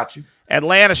 I got you.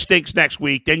 Atlanta stinks next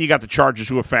week. Then you got the Chargers,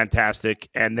 who are fantastic,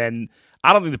 and then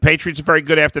I don't think the Patriots are very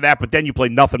good after that. But then you play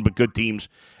nothing but good teams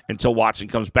until Watson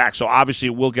comes back. So obviously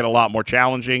it will get a lot more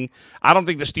challenging. I don't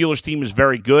think the Steelers team is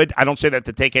very good. I don't say that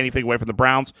to take anything away from the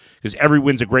Browns because every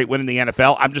win's a great win in the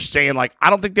NFL. I'm just saying, I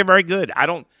don't think they're very good.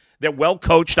 They're well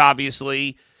coached,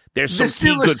 obviously. There's some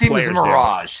key good players. The Steelers team is a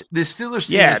mirage. The Steelers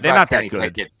team they're not that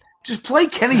good. Pickett. Just play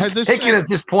Kenny Pickett at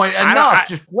this point. Enough.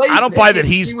 Just play. I don't buy that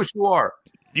he's. See what you are.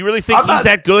 You really think he's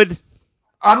that good?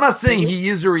 I'm not saying he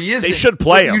is or he isn't. They should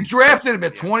play him. You drafted him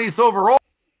at 20th overall.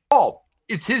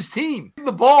 It's his team. Give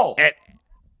the ball.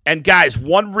 And guys,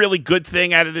 one really good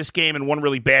thing out of this game and one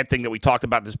really bad thing that we talked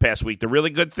about this past week. The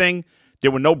really good thing,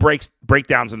 there were no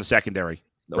breakdowns in the secondary,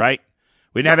 right?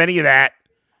 We didn't have any of that,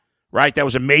 right? That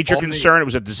was a major concern. It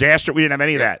was a disaster. We didn't have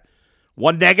any of that.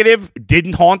 One negative, it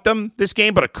didn't haunt them this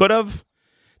game, but it could have.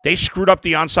 They screwed up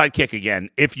the onside kick again.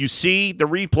 If you see the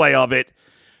replay of it,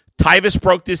 Tyvis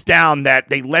broke this down that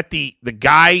they let the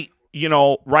guy,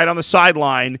 right on the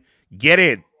sideline get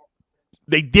in.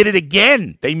 They did it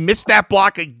again. They missed that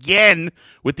block again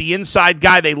with the inside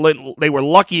guy. They were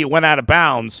lucky it went out of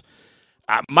bounds.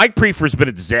 Mike Prefer's been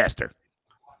a disaster.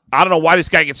 I don't know why this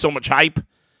guy gets so much hype.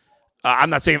 I'm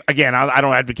not saying, again, I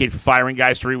don't advocate for firing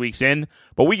guys 3 weeks in,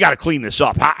 but we got to clean this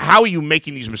up. How are you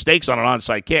making these mistakes on an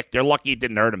onside kick? They're lucky it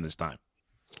didn't hurt him this time.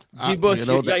 G. Bush,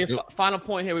 you got your final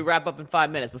point here. We wrap up in 5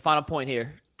 minutes, but final point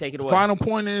here. Take it away. Final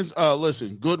point is,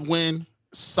 listen, good win,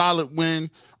 solid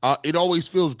win. It always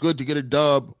feels good to get a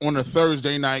dub on a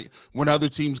Thursday night when other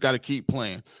teams got to keep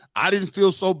playing. I didn't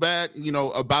feel so bad,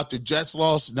 about the Jets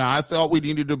loss. Now, I thought we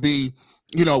needed to be,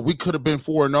 we could have been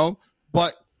 4-0,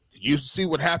 but you see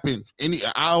what happened. I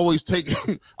always take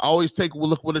a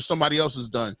look what somebody else has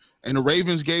done. And the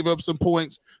Ravens gave up some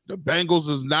points. The Bengals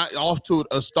is not off to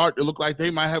a start to look like they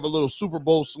might have a little Super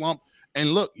Bowl slump.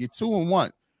 And look, you're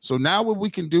 2-1. So now what we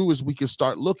can do is we can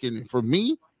start looking. And for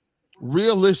me,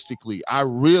 I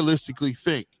realistically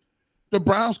think the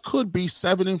Browns could be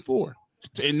 7-4.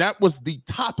 And that was the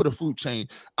top of the food chain.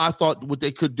 I thought what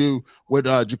they could do with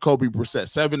Jacoby Brissett,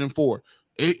 7-4.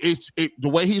 It's the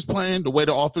way he's playing, the way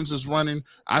the offense is running.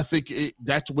 I think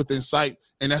that's within sight,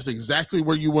 and that's exactly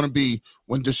where you want to be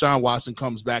when Deshaun Watson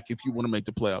comes back if you want to make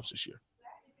the playoffs this year.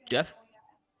 Jeff,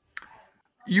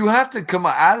 you have to come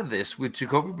out of this with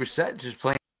Jacoby Brissett just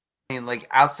playing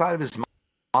outside of his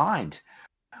mind.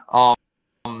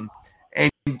 And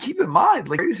keep in mind,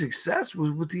 his success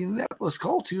was with the Indianapolis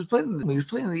Colts. He was playing in the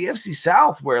NFC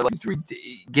South, where 3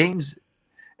 games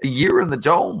a year in the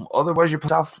Dome. Otherwise, you're playing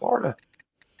South Florida.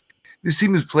 This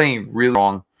team is playing really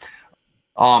wrong.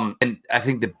 And I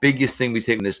think the biggest thing we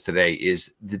take from this today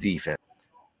is the defense.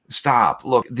 Stop.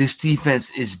 Look, this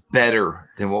defense is better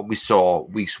than what we saw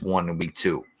weeks 1 and week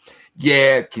 2.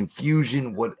 Yeah,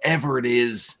 confusion, whatever it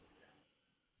is.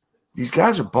 These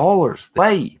guys are ballers. They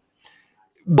play.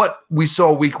 What we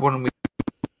saw week 1 and week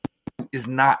is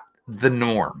not the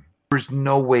norm. There's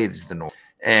no way it's the norm.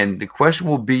 And the question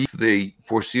will be for the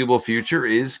foreseeable future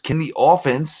is, can the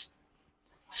offense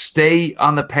stay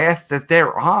on the path that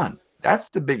they're on? That's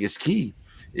the biggest key.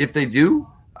 If they do,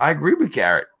 I agree with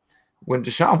Garrett. When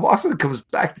Deshaun Watson comes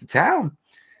back to town,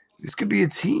 this could be a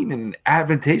team in an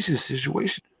advantageous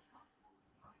situation.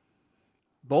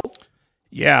 Bolt?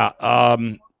 Yeah.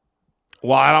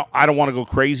 Well, I don't want to go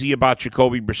crazy about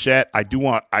Jacoby Brissett. I do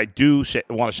want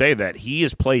to say that he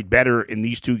has played better in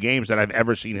these two games than I've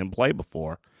ever seen him play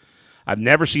before. I've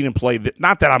never seen him play.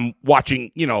 Not that I'm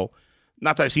watching, not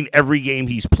that I've seen every game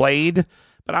he's played,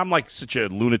 but I'm like such a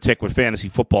lunatic with fantasy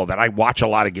football that I watch a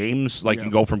lot of games,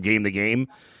 and go from game to game.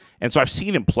 And so I've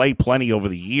seen him play plenty over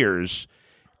the years.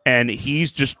 And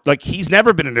he's just he's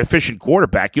never been an efficient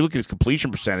quarterback. You look at his completion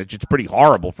percentage, it's pretty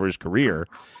horrible for his career.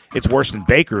 It's worse than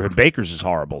Baker, and Baker's is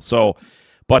horrible. So,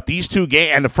 but these two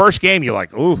games, and the first game, you're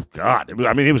like, oh, God.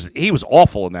 I mean, he was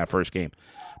awful in that first game.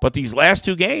 But these last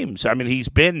two games, I mean, he's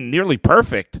been nearly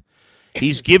perfect.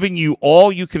 He's given you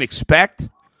all you can expect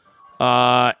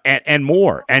and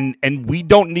more. And we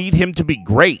don't need him to be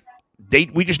great.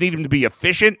 We just need him to be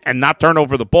efficient and not turn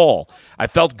over the ball. I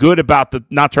felt good about the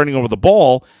not turning over the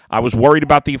ball. I was worried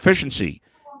about the efficiency.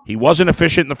 He wasn't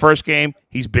efficient in the first game.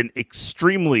 He's been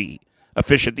extremely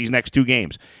efficient these next two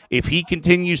games. If he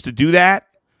continues to do that,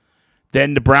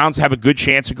 then the Browns have a good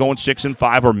chance of going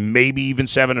 6-5 or maybe even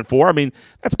 7-4. I mean,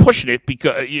 that's pushing it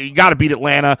because you got to beat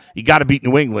Atlanta, you got to beat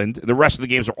New England. The rest of the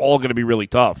games are all going to be really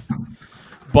tough.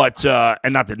 But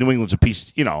and not that New England's a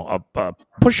piece, a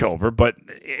pushover. But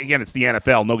again, it's the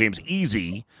NFL. No game's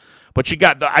easy. But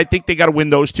I think they got to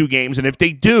win those two games, and if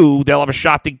they do, they'll have a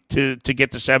shot to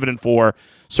get to 7-4,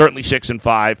 certainly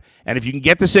 6-5. And if you can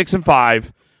get to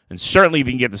 6-5, and certainly if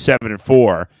you can get to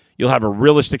 7-4, you'll have a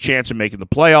realistic chance of making the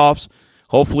playoffs.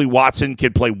 Hopefully, Watson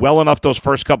can play well enough those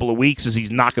first couple of weeks as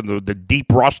he's knocking the deep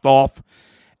rust off,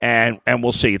 and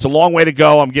we'll see. It's a long way to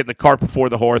go. I'm getting the cart before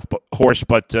the horse,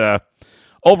 but.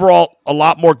 Overall, a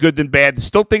lot more good than bad.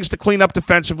 Still things to clean up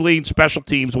defensively and special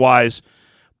teams wise,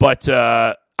 but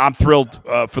I'm thrilled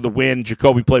for the win.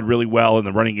 Jacoby played really well, and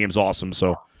the running game's awesome.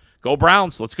 So go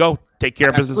Browns. Let's go. Take care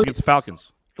of business against the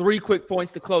Falcons. 3 quick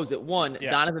points to close it. 1,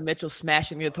 Donovan Mitchell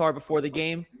smashing the guitar before the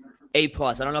game. A+.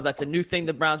 I don't know if that's a new thing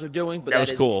the Browns are doing, but that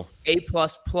was cool. A++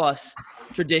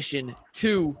 tradition.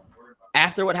 2,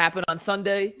 after what happened on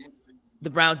Sunday,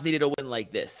 the Browns needed a win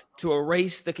like this to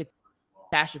erase the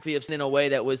catastrophe of sin in a way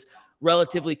that was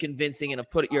relatively convincing and to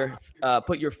put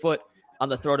your foot on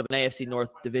the throat of an AFC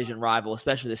North division rival,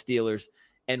 especially the Steelers,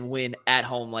 and win at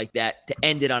home like that to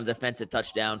end it on a defensive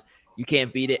touchdown. You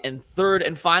can't beat it. And 3rd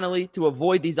and finally, to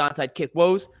avoid these onside kick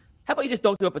woes, how about you just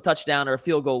don't give up a touchdown or a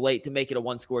field goal late to make it a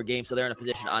one-score game so they're in a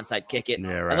position to onside kick it.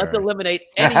 Yeah, right, and let's eliminate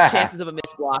any chances of a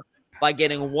missed block by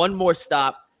getting one more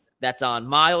stop. That's on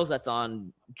Miles, that's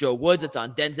on Joe Woods, it's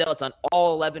on Denzel, it's on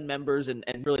all 11 members and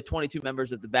really 22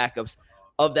 members of the backups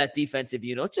of that defensive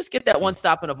unit. Let's just get that one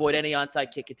stop and avoid any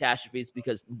onside kick catastrophes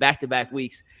because back-to-back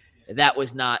weeks, that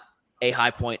was not a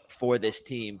high point for this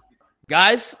team.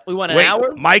 Guys, we went an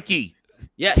hour. Mikey,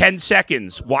 yes. 10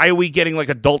 seconds. Why are we getting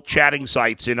adult chatting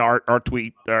sites in our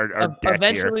tweet? Our deck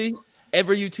eventually, here?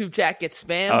 Every YouTube chat gets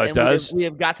spammed. Oh, it does? We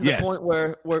have got to the point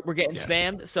where we're getting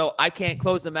spammed, so I can't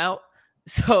close them out.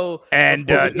 So, and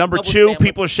number 2,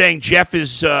 people are saying Jeff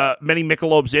is many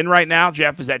Michelob's in right now.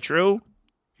 Jeff, is that true?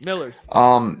 Miller's.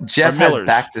 Jeff had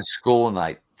back to school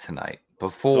night tonight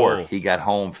before he got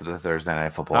home for the Thursday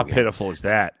night football game. How pitiful is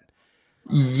that?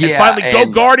 Yeah. And finally, go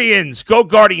Guardians. Go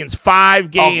Guardians.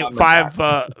 5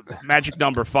 magic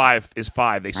number 5 is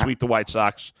 5. They sweep the White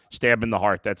Sox, stab in the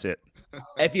heart. That's it.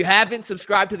 If you haven't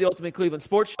subscribed to the Ultimate Cleveland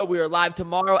Sports Show, we are live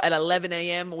tomorrow at 11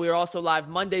 a.m. We are also live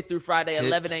Monday through Friday,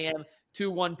 11 a.m. to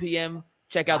 1 p.m.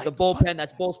 Check out the Bullpen.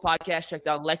 That's Bulls podcast. Check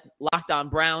out Locked On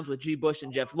Browns with G. Bush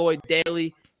and Jeff Lloyd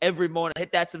daily, every morning.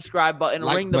 Hit that subscribe button.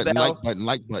 Ring the bell.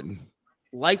 Like button.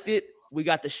 Liked it. We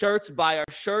got the shirts. Buy our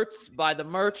shirts. Buy the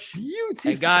merch.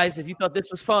 Beautiful. And guys, if you thought this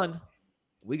was fun,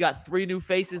 we got 3 new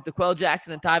faces, DeQuell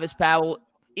Jackson and Tyvis Powell,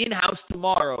 in-house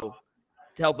tomorrow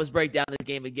to help us break down this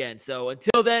game again. So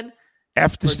until then,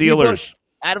 F the Steelers. Bush,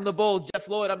 Adam the Bull, Jeff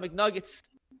Lloyd, I'm McNuggets.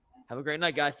 Have a great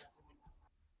night, guys.